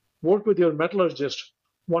 Work with your metallurgist.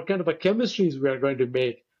 What kind of a chemistries we are going to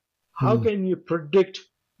make? How can you predict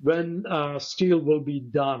when steel will be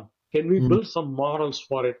done? Can we build some models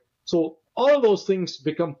for it? So all those things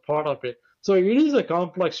become part of it. So it is a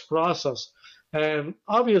complex process. And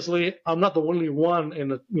obviously, I'm not the only one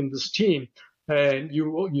in this team. And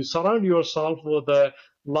you surround yourself with a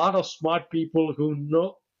lot of smart people who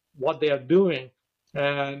know what they are doing,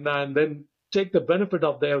 and then take the benefit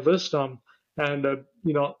of their wisdom. And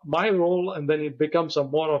my role, and then it becomes a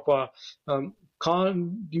more of a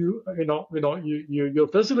you're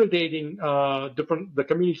facilitating the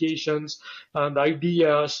communications and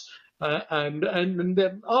ideas, and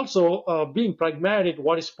then also being pragmatic,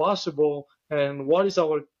 what is possible and what is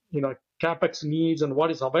our capex needs and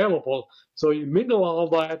what is available. So you mingle all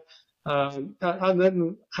that, and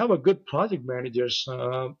then have a good project managers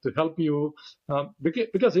to help you,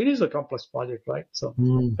 because it is a complex project, right? So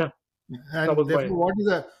yeah, that And was therefore,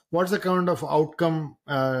 what's the kind of outcome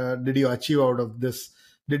did you achieve out of this?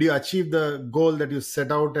 Did you achieve the goal that you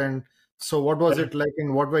set out? And so, what was it like,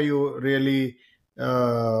 and what were you really,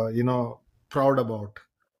 proud about?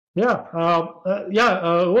 Yeah,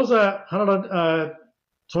 it was a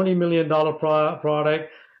 $120 million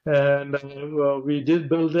product, and we did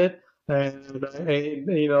build it. And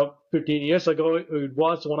 15 years ago, it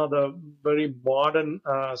was one of the very modern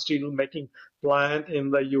steel making plant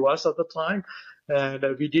in the U.S. at the time. And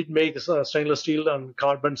we did make stainless steel and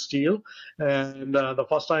carbon steel. And the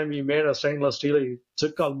first time we made a stainless steel, it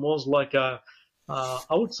took almost like I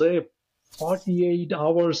would say 48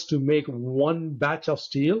 hours to make one batch of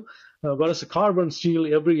steel, whereas a carbon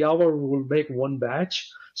steel, every hour will make one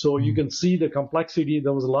batch. So you can see the complexity.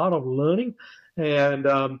 There was a lot of learning, and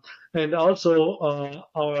also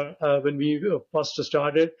when we first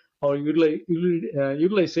started, our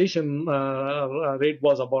utilization rate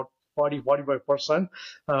was about 45%.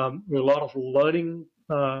 A lot of learning,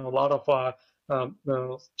 a lot of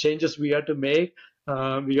changes we had to make.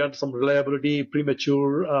 We had some reliability,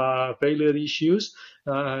 premature failure issues.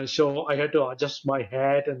 So I had to adjust my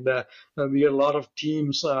head, and we had a lot of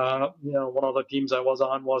teams. One of the teams I was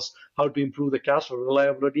on was how to improve the cast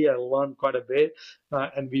reliability. I learned quite a bit,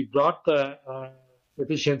 and we brought the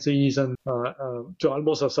efficiencies and to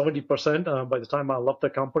almost 70% by the time I left the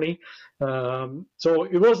company. So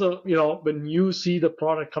it was when you see the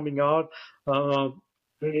product coming out,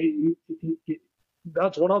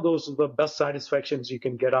 that's one of the best satisfactions you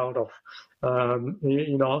can get out of.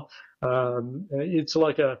 It's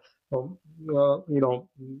like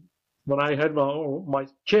when I had my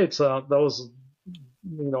kids, that was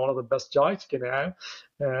one of the best joys you can have,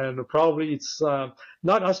 and probably it's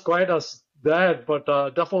not as quite as that, but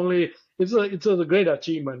definitely it's a great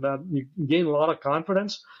achievement. You gain a lot of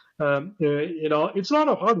confidence. It's not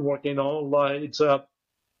a hard work. Like it's a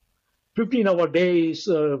 15-hour days,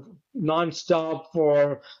 nonstop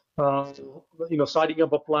for starting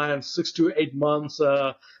up a plant, 6 to 8 months.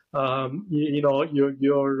 You're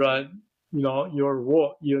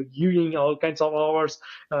using all kinds of hours.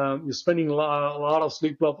 You're spending a lot of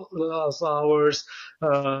sleepless hours.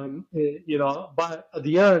 But at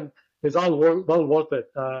the end, it's all well worth it.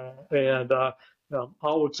 And I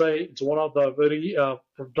would say it's one of the very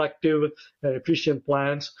productive, efficient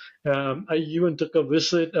plants. I even took a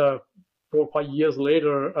visit 4 or 5 years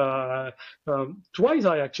later. Twice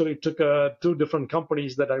I actually took two different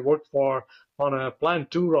companies that I worked for on a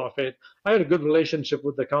plant tour of it. I had a good relationship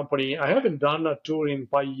with the company. I haven't done a tour in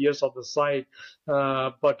 5 years of the site,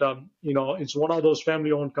 but it's one of those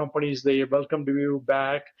family-owned companies. They welcomed you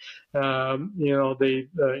back. So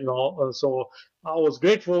I was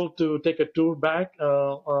grateful to take a tour back.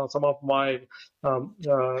 Some of my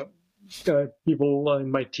people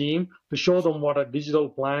in my team to show them what a digital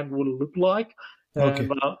plant will look like.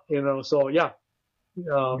 And, Okay. so yeah.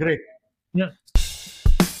 Great. Yeah.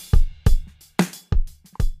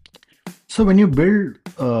 So when you build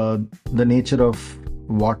the nature of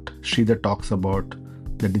what Sridhar talks about,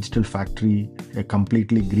 the digital factory, a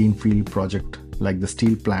completely greenfield project like the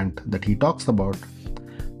steel plant that he talks about,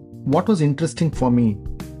 what was interesting for me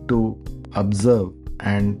to observe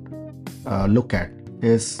and look at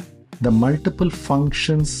is the multiple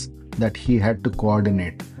functions that he had to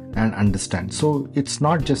coordinate and understand. So it's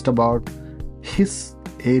not just about his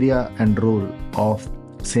area and role of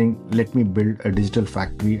saying, let me build a digital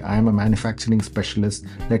factory. I am a manufacturing specialist.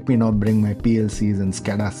 Let me now bring my PLCs and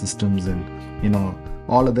SCADA systems and,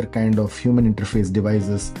 all other kind of human interface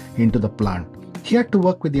devices into the plant. He had to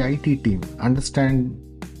work with the IT team,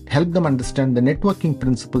 help them understand the networking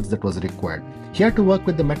principles that was required. He had to work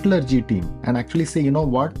with the metallurgy team and actually say, you know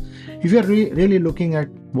what, if you're really looking at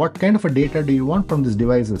what kind of a data do you want from these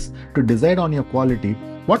devices to decide on your quality,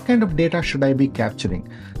 what kind of data should I be capturing?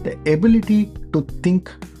 The ability to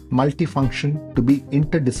think multifunction, to be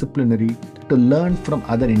interdisciplinary, to learn from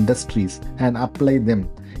other industries and apply them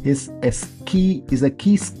is a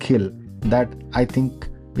key skill that I think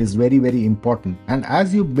is very, very important. And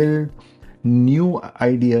as you build new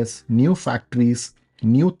ideas, new factories,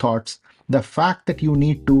 new thoughts, the fact that you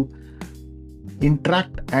need to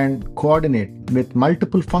interact and coordinate with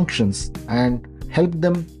multiple functions and help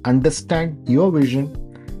them understand your vision,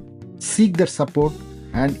 seek their support,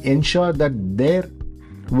 and ensure that their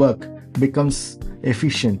work becomes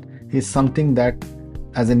efficient is something that,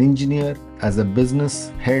 as an engineer, as a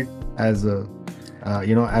business head, as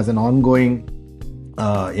an ongoing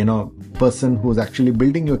person who's actually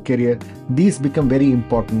building your career, these become very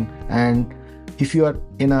important. And if you are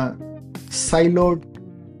in a siloed,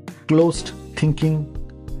 closed thinking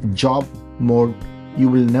job mode, you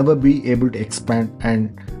will never be able to expand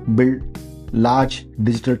and build large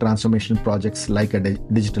digital transformation projects like a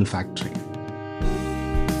digital factory.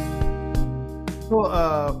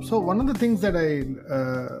 So one of the things that I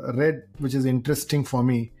read, which is interesting for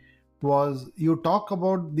me, was you talk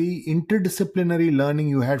about the interdisciplinary learning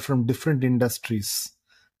you had from different industries.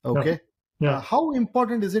 Okay. Yeah. How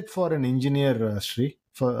important is it for an engineer, Sri,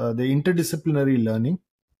 for the interdisciplinary learning?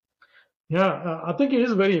 Yeah, I think it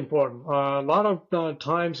is very important. A lot of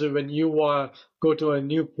times when you go to a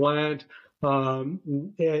new plant,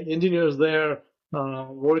 engineers there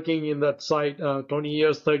working in that site 20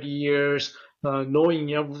 years, 30 years,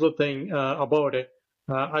 knowing everything about it.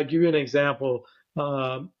 I'll give you an example.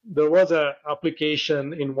 There was an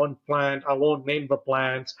application in one plant. I won't name the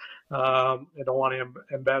plants. I don't want to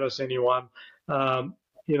embarrass anyone. So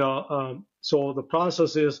the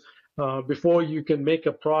process is before you can make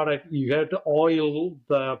a product, you have to oil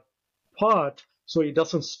the part so it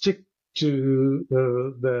doesn't stick to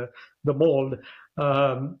the mold.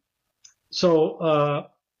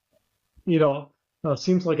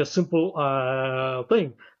 Seems like a simple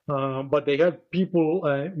thing. But they had people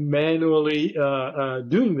manually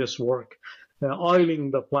doing this work,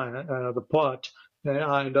 oiling the pot,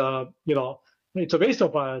 and it's a waste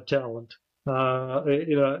of talent.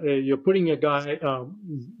 You're putting a guy.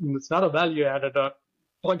 It's not a value-added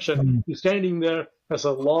function. He's standing there as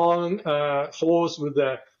a long hose with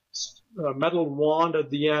a metal wand at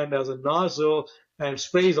the end as a nozzle and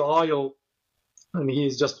sprays oil, and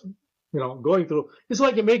he's just going through. It's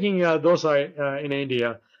like making dosa in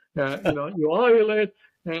India. You oil it,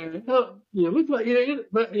 and you look like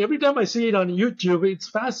but every time I see it on YouTube, it's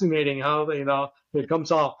fascinating how it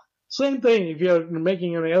comes off. Same thing if you're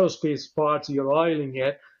making an aerospace parts, you're oiling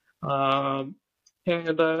it. And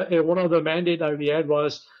one of the mandate that we had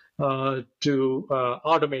was to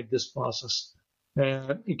automate this process.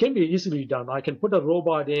 And it can be easily done. I can put a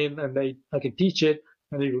robot in, and I can teach it,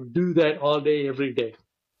 and it will do that all day, every day.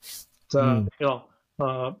 So,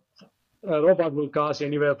 a robot will cost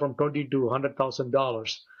anywhere from $20,000 to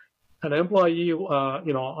 $100,000. An employee,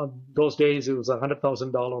 on those days it was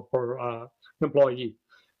 $100,000 per employee.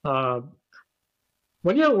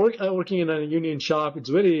 When you're working in a union shop, it's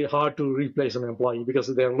very hard to replace an employee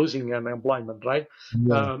because they're losing an employment, right?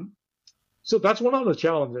 Yeah. So that's one of the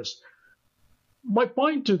challenges. My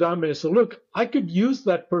point to them is, look, I could use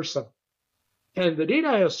that person. And the data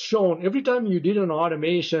has shown every time you did an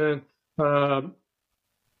automation,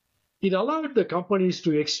 it allowed the companies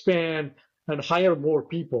to expand and hire more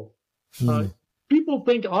people. People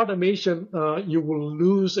think automation, you will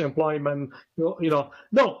lose employment.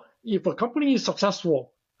 No, if a company is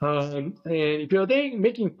successful and if you're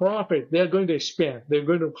making profit, they're going to expand. They're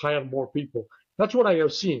going to hire more people. That's what I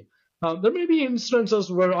have seen. There may be instances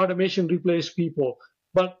where automation replaced people,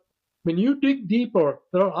 but when you dig deeper,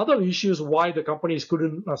 there are other issues why the companies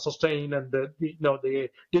couldn't sustain and they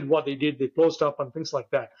did what they did. They closed up and things like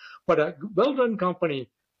that. But a well-run company,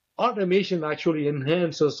 automation actually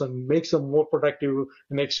enhances and makes them more productive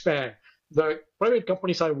and expand. The private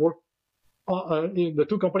companies I worked, the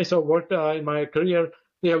two companies I worked in my career,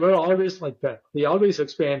 they were always like that. They always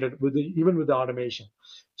expanded even with the automation.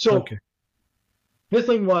 So his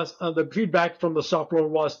thing was, the feedback from the software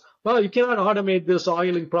was, well, you cannot automate this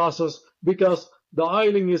oiling process because the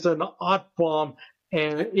oiling is an art form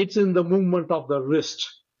and it's in the movement of the wrist.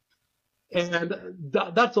 And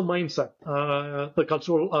that's the mindset, the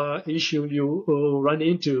cultural issue you run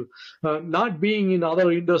into. Not being in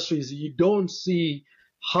other industries, you don't see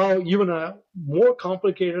how even a more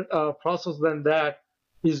complicated process than that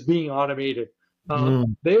is being automated.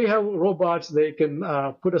 Mm, They have robots, they can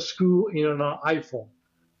put a screw in an iPhone.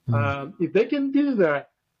 mm. If they can do that,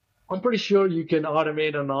 I'm pretty sure you can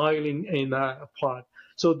automate an oil in a pot.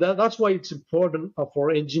 So that's why it's important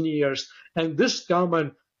for engineers. And this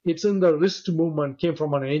comment, it's in the wrist movement, came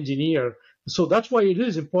from an engineer. So that's why it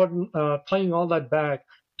is important, tying all that back,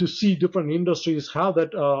 to see different industries, have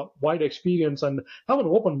that wide experience, and have an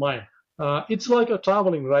open mind. It's like a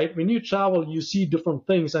traveling, right? When you travel, you see different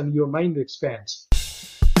things, and your mind expands.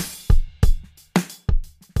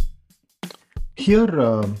 Here,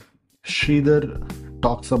 Sridhar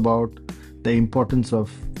talks about the importance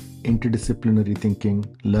of interdisciplinary thinking,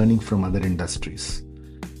 learning from other industries.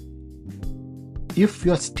 If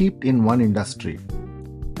you're steeped in one industry,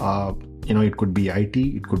 uh, it could be IT,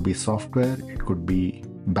 it could be software, it could be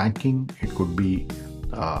banking, it could be,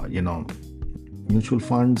 mutual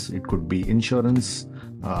funds, it could be insurance,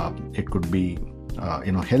 it could be,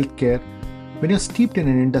 healthcare. When you're steeped in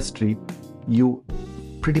an industry, you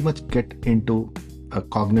pretty much get into a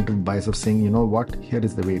cognitive bias of saying, you know what, here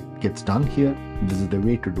is the way it gets done here, this is the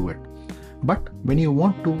way to do it. But when you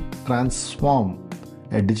want to transform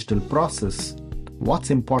a digital process, what's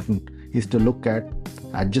important is to look at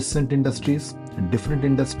adjacent industries, different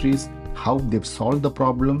industries, how they've solved the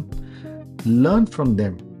problem, learn from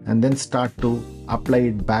them, and then start to apply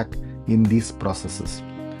it back in these processes.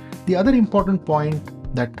 The other important point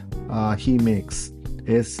that he makes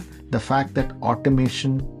is the fact that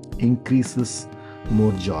automation increases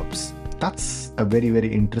more jobs. That's a very, very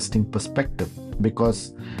interesting perspective,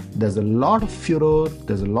 because there's a lot of furor,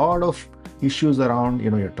 there's a lot of issues around,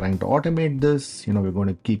 you're trying to automate this, we're going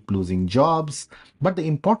to keep losing jobs. But the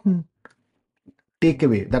important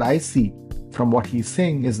takeaway that I see from what he's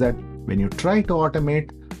saying is that when you try to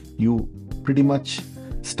automate, you pretty much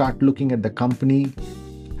start looking at the company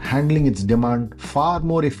handling its demand far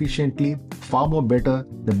more efficiently, far more better.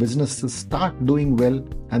 The businesses start doing well,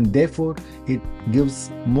 and therefore it gives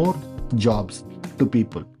more jobs to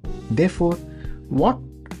people. Therefore, what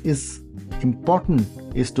is important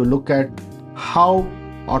is to look at how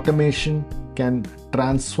automation can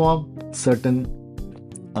transform certain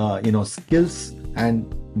skills,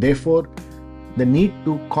 and therefore the need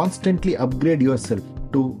to constantly upgrade yourself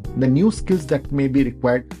to the new skills that may be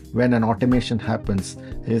required when an automation happens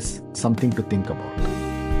is something to think about.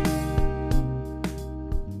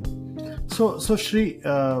 So Shri,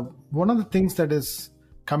 one of the things that is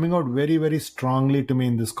coming out very, very strongly to me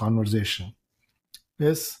in this conversation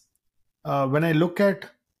is when I look at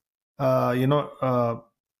a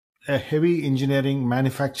heavy engineering,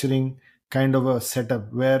 manufacturing kind of a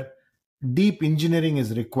setup where deep engineering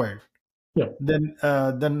is required, Yeah. then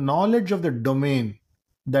the knowledge of the domain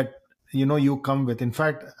that you come with. In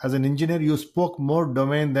fact, as an engineer, you spoke more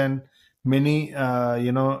domain than many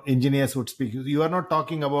engineers would speak. You are not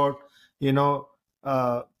talking about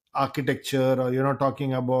architecture, or you're not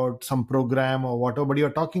talking about some program or whatever, but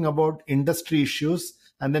you're talking about industry issues,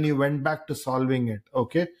 and then you went back to solving it.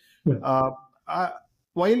 Okay. Yeah.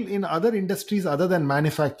 While in other industries other than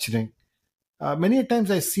manufacturing, many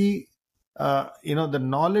times I see the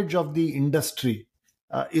knowledge of the industry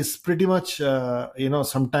is pretty much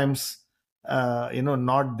sometimes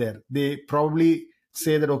not there. They probably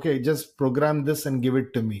say that, okay, just program this and give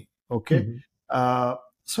it to me. Okay. Mhm.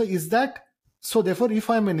 So is that so? Therefore, if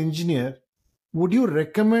I'm an engineer, would you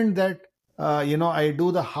recommend that I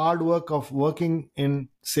do the hard work of working in,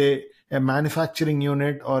 say, a manufacturing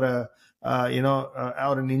unit, or a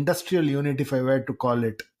or an industrial unit, if I were to call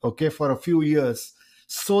it, okay, for a few years,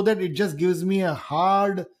 so that it just gives me a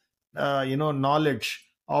hard knowledge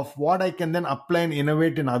of what I can then apply and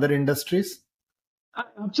innovate in other industries?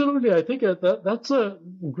 Absolutely, I think that's a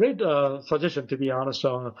great suggestion. To be honest,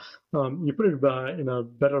 you put it in a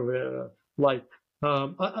better light.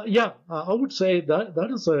 Yeah, I would say that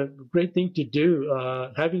that is a great thing to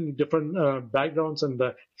do. Having different backgrounds and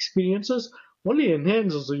experiences only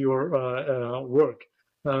enhances your work.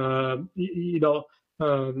 Um,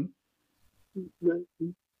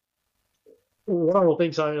 one of the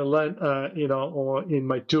things I learned, or in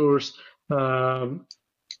my tours. Um,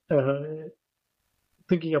 uh,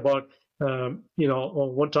 Thinking about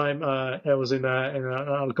one time I was in an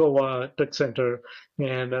Alcoa Tech Center,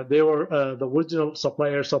 and they were the original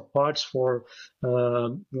suppliers of parts for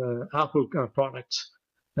Apple products.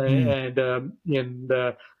 Mm, And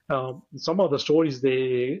some of the stories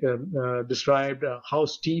they described how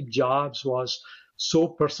Steve Jobs was so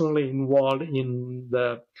personally involved in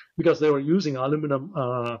because they were using aluminum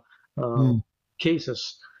uh, Mm. cases,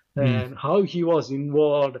 Mm. and how he was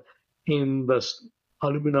involved in the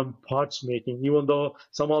aluminum parts making, even though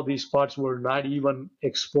some of these parts were not even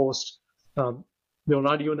exposed. Um, they were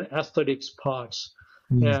not even aesthetics parts.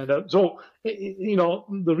 Mm. And so,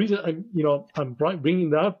 the reason I'm bringing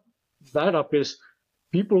that up is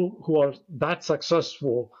people who are that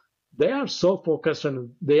successful, they are so focused and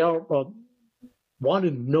they are want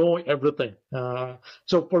to know everything.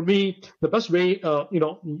 So for me, the best way,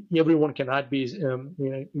 everyone cannot be,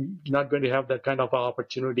 not going to have that kind of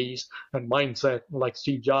opportunities and mindset like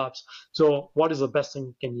Steve Jobs. So what is the best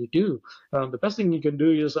thing can you do? The best thing you can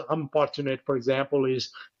do is, I'm fortunate, for example,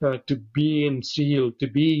 is to be in steel, to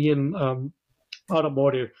be in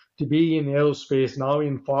automotive, to be in aerospace, now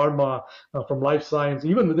in pharma, from life science.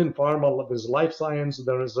 Even within pharma, there's life science,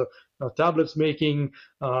 there is tablets making,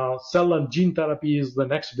 cell and gene therapy is the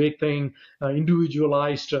next big thing.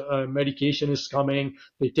 Individualized medication is coming.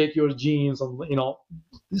 They take your genes, and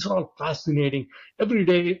these are all fascinating. Every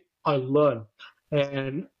day I learn.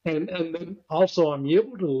 And then also I'm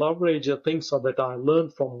able to leverage the things that I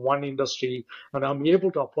learned from one industry, and I'm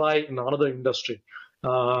able to apply in another industry.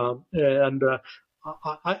 And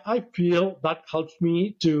I feel that helps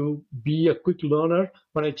me to be a quick learner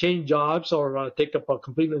when I change jobs or take up a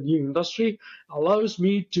completely new industry. Allows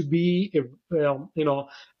me to be,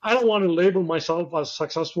 I don't want to label myself as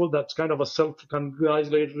successful. That's kind of a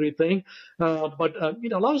self-congratulatory thing, but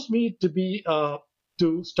it allows me to be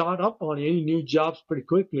to start up on any new jobs pretty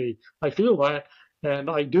quickly. I feel that, and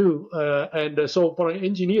I do. And so for an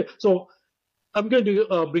engineer, so I'm going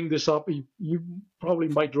to bring this up. You probably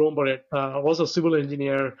might remember it. I was a civil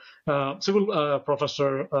engineer, civil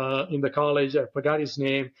professor in the college. I forgot his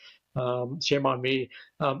name. Shame on me.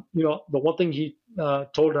 The one thing he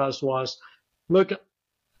told us was, look,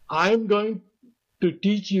 I'm going to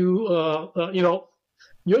teach you,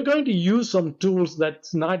 you're going to use some tools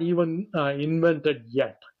that's not even invented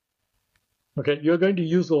yet. Okay, you're going to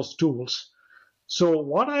use those tools. So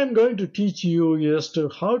what I'm going to teach you is to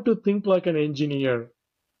how to think like an engineer,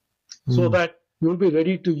 so Mm. that you'll be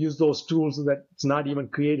ready to use those tools that it's not even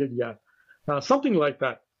created yet. Something like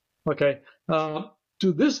that. Okay.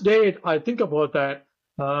 To this date, I think about that.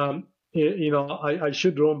 I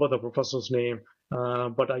should remember the professor's name,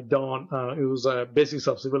 but I don't. It was a basics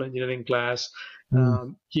of civil engineering class.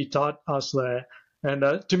 Mm. He taught us that, and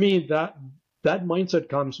to me, that mindset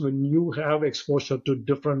comes when you have exposure to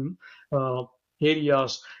different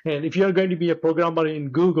areas. And if you're going to be a programmer in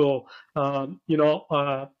Google,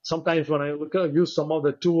 sometimes when I use some of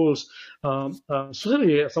the tools,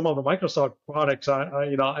 especially some of the Microsoft products,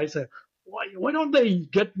 I say, why don't they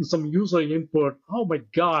get some user input? Oh my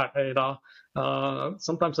God,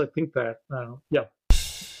 sometimes I think that, yeah.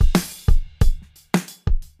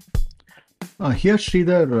 Here,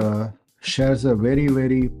 Sridhar shares a very,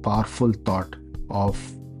 very powerful thought of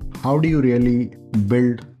how do you really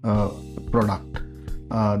build a product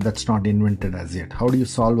that's not invented as yet? How do you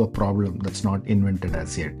solve a problem that's not invented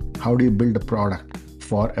as yet? How do you build a product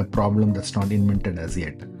for a problem that's not invented as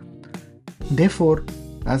yet? Therefore,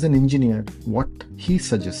 as an engineer, what he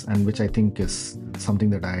suggests, and which I think is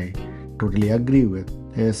something that I totally agree with,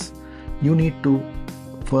 is you need to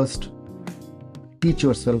first teach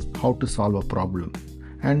yourself how to solve a problem.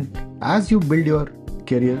 And as you build your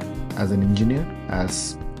career as an engineer,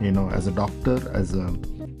 as a doctor, as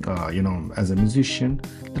a musician,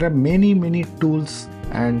 there are many tools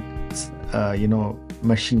and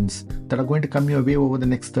machines that are going to come your way over the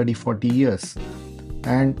next 30-40 years.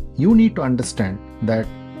 And you need to understand that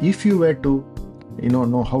if you were to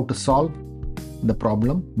know how to solve the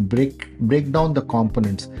problem, break down the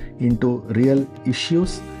components into real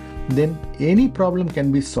issues, then any problem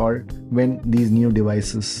can be solved when these new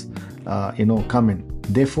devices come in.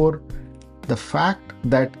 Therefore, the fact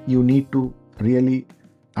that you need to really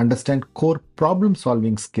understand core problem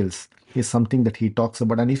solving skills is something that he talks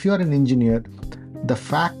about. And if you are an engineer, the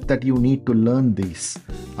fact that you need to learn these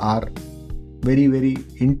are very, very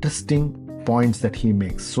interesting points that he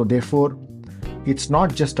makes. So therefore, it's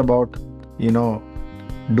not just about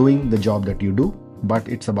doing the job that you do, but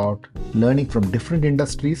it's about learning from different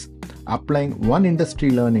industries, applying one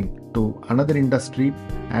industry learning to another industry,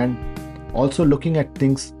 and also looking at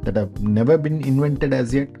things that have never been invented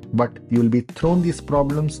as yet, but you'll be thrown these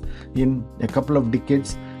problems in a couple of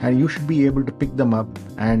decades, and you should be able to pick them up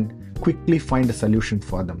and quickly find a solution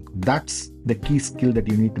for them. That's the key skill that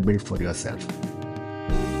you need to build for yourself.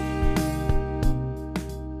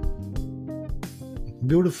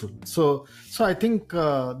 Beautiful. So I think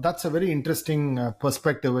that's a very interesting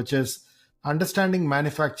perspective, which is understanding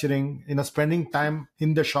manufacturing, spending time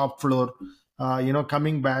in the shop floor,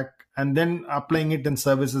 coming back and then applying it in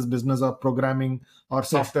services business or programming or Yeah.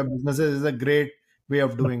 software businesses is a great way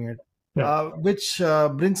of doing it. Yeah. Which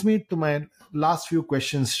brings me to my last few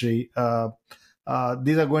questions, Sri.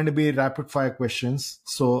 These are going to be rapid fire questions.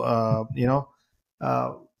 So, uh,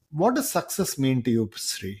 what does success mean to you,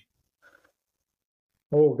 Sri?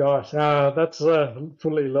 Oh gosh, that's a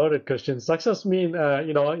fully loaded question. Success mean,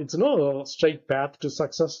 it's no straight path to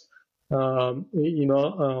success. There are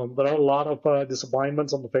a lot of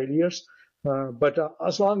disappointments and failures, but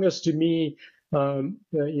as long as to me, for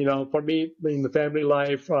me in the family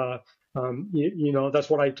life, that's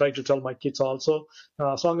what I try to tell my kids also.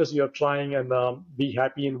 As long as you're trying and be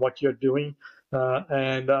happy in what you're doing,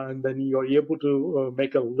 and then you're able to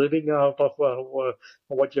make a living out of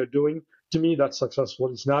what you're doing, to me that's successful.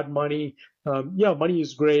 It's not money. Yeah, money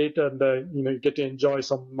is great, and you get to enjoy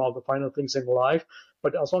some of the final things in life,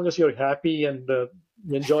 but as long as you're happy and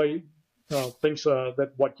enjoy things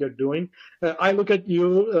that what you're doing. I look at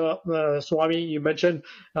you, Swami. You mentioned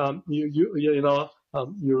you're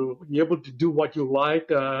able to do what you like.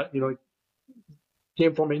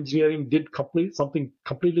 Came from engineering, did something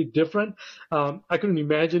completely different. I couldn't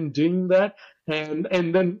imagine doing that, and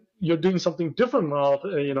then you're doing something different now,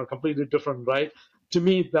 completely different, right? To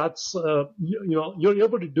me, that's you're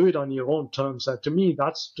able to do it on your own terms. To me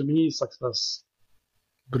success.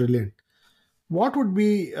 Brilliant. What would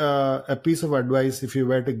be a piece of advice if you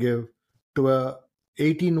were to give to a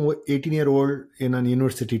 18-year-old in an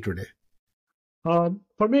university today?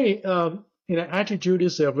 For me, attitude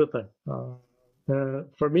is everything.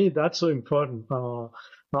 For me, that's so important.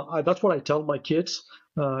 That's what I tell my kids,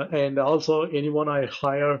 and also anyone I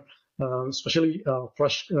hire, especially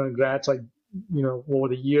fresh grads. Over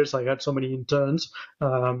the years, I had so many interns.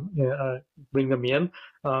 Bring them in.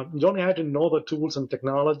 You don't have to know the tools and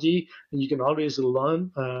technology. You can always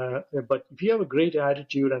learn. But if you have a great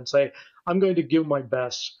attitude and say, "I'm going to give my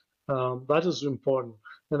best," that is important.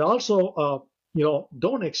 And also,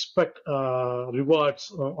 don't expect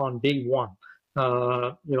rewards on day one.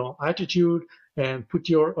 Attitude and put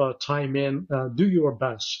your time in, do your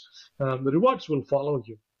best. The rewards will follow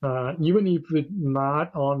you. Even if it's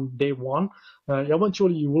not on day one,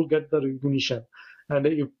 eventually you will get the recognition. And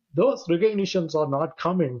if those recognitions are not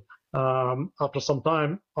coming after some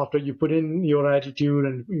time, after you put in your attitude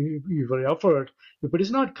and your effort, if it is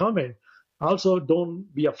not coming, also don't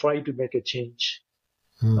be afraid to make a change.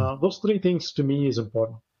 Those three things to me is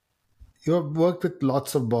important. You have worked with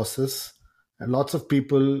lots of bosses, and lots of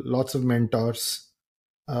people, lots of mentors.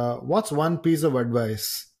 What's one piece of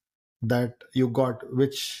advice that you got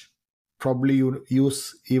which probably you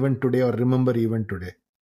use even today or remember even today?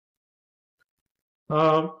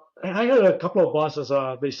 I had a couple of bosses.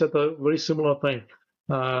 They said a very similar thing.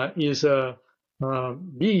 Is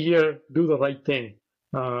be here, do the right thing.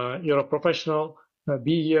 You're a professional.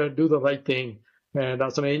 Be here, do the right thing. And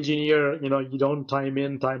as an engineer, you don't time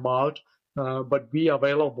in, time out, but be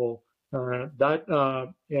available. And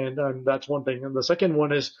that's one thing. And the second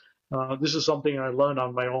one is this is something I learned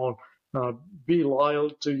on my own. Be loyal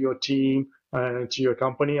to your team and to your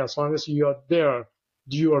company. As long as you are there,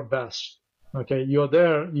 do your best. Okay, you're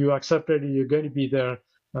there, you accepted, you're going to be there.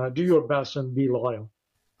 Do your best and be loyal.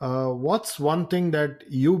 What's one thing that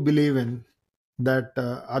you believe in that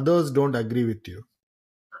others don't agree with you?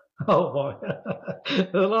 Oh boy,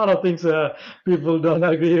 there's a lot of things people don't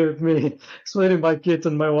agree with me, especially my kids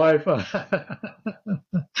and my wife. I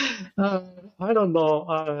don't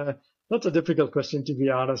know. That's a difficult question, to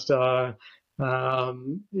be honest.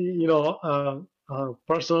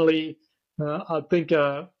 Personally, I think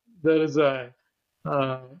there is a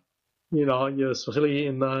uh, especially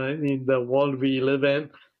in the world we live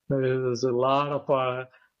in, there's a lot of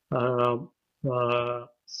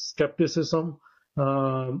skepticism.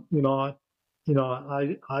 Um, you know,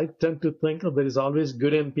 I tend to think that there is always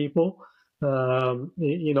good in people. There are.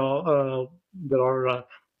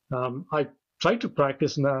 I try to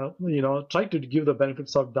practice now. Try to give the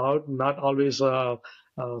benefits of doubt, not always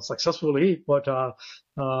successfully, but I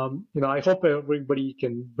hope everybody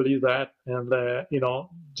can believe that, and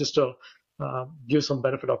just to give some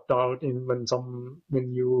benefit of doubt in when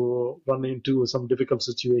you run into some difficult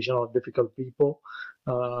situation or difficult people.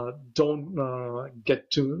 Don't get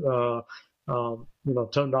too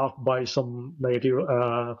turned off by some negative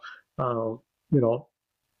uh, you know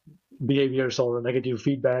behaviors or negative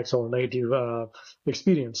feedbacks or negative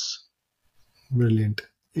experience. Brilliant.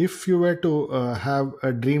 If you were to have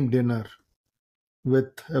a dream dinner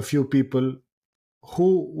with a few people,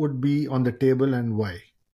 who would be on the table and why?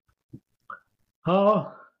 Uh,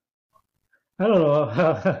 I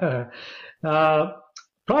don't know.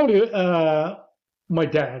 Probably my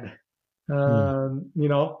dad. Hmm. You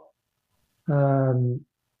know, um,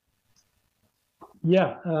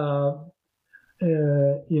 yeah.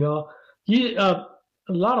 You know, he a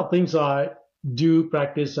lot of things I do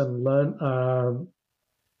practice and learn.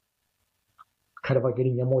 Kind of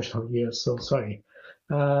getting emotional here, so sorry.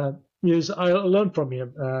 Uh, yes, I learned from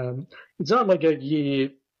him. It's not like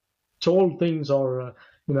he told things or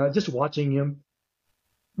just watching him.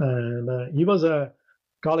 And he was a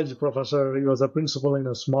college professor. He was a principal in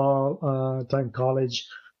a small time college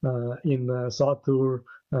in Sattur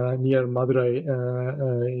near Madurai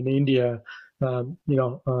in India.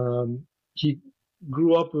 He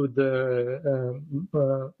grew up with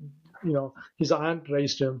his aunt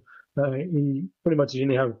raised him. He pretty much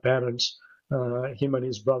didn't have parents. Him and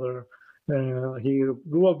his brother. He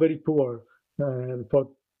grew up very poor, and for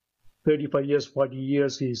 35 years, 40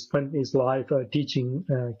 years, he spent his life teaching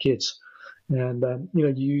kids. And, you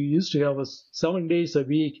used to have 7 days a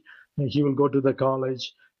week. And he will go to the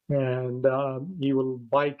college and he will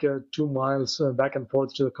bike 2 miles back and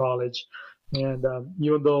forth to the college. And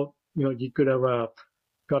even though, he could have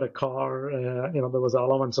got a car, there was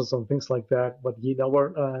allowances and things like that, but he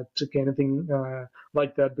never took anything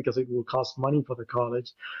like that because it will cost money for the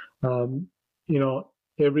college. Um, you know,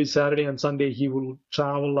 every Saturday and Sunday he will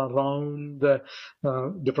travel around the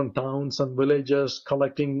different towns and villages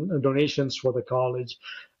collecting donations for the college.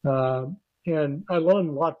 Uh, and I learned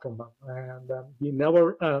a lot from him. And he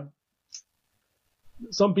never,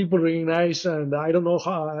 some people recognize, and I don't know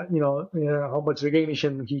how much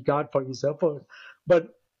recognition he got for his effort, but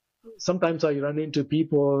sometimes I run into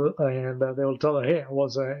people and they will tell, "Hey, I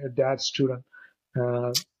was a dad's student."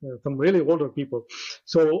 Uh, some really older people.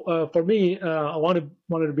 So for me, I wanted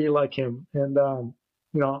to be like him, and I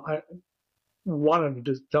wanted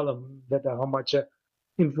to tell him that how much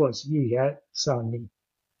influence he had on me.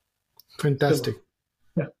 Still, Fantastic.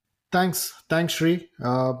 yeah. Thanks, Shri.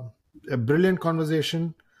 A brilliant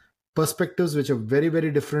conversation, perspectives which are very,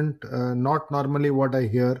 very different. Not normally what I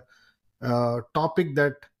hear. Topic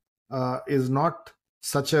that is not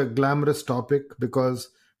such a glamorous topic, because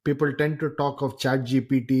people tend to talk of chat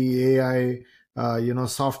gpt, ai,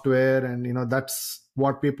 software, and that's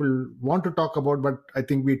what people want to talk about. But I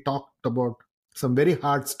think we talked about some very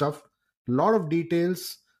hard stuff, a lot of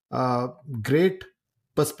details, great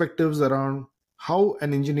perspectives around how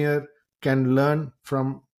an engineer can learn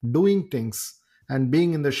from doing things and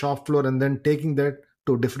being in the shop floor and then taking that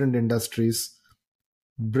to different industries.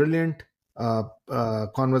 Brilliant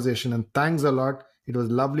conversation, and thanks a lot. It was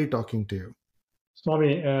lovely talking to you.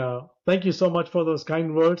 Swami, thank you so much for those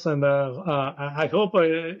kind words, and I hope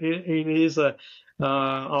it is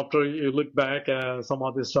after you look back, some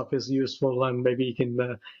of this stuff is useful, and maybe you can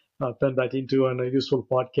turn that into a useful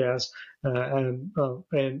podcast. And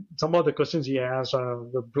some of the questions you asked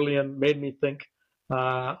were brilliant, made me think.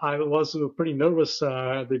 I was pretty nervous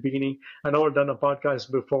at the beginning. I never done a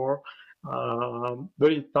podcast before.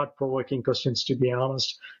 Very thought-provoking questions, to be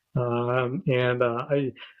honest. And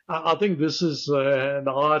I think this is an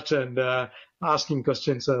art, and asking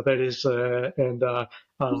questions that is, and I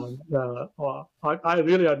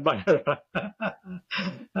really admire.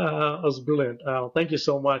 It was brilliant. Thank you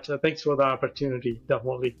so much. Thanks for the opportunity,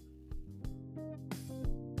 definitely.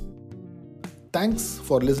 Thanks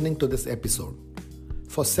for listening to this episode.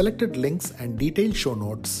 For selected links and detailed show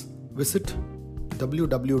notes, visit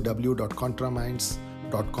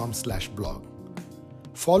www.contraminds.com/blog.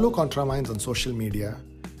 Follow ContraMinds on social media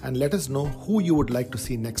and let us know who you would like to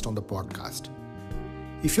see next on the podcast.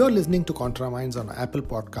 If you're listening to ContraMinds on Apple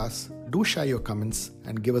Podcasts, do share your comments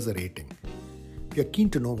and give us a rating. We are keen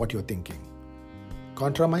to know what you're thinking.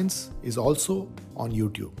 ContraMinds is also on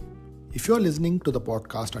YouTube. If you're listening to the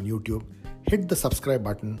podcast on YouTube, hit the subscribe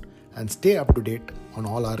button and stay up to date on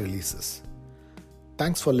all our releases.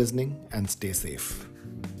 Thanks for listening and stay safe.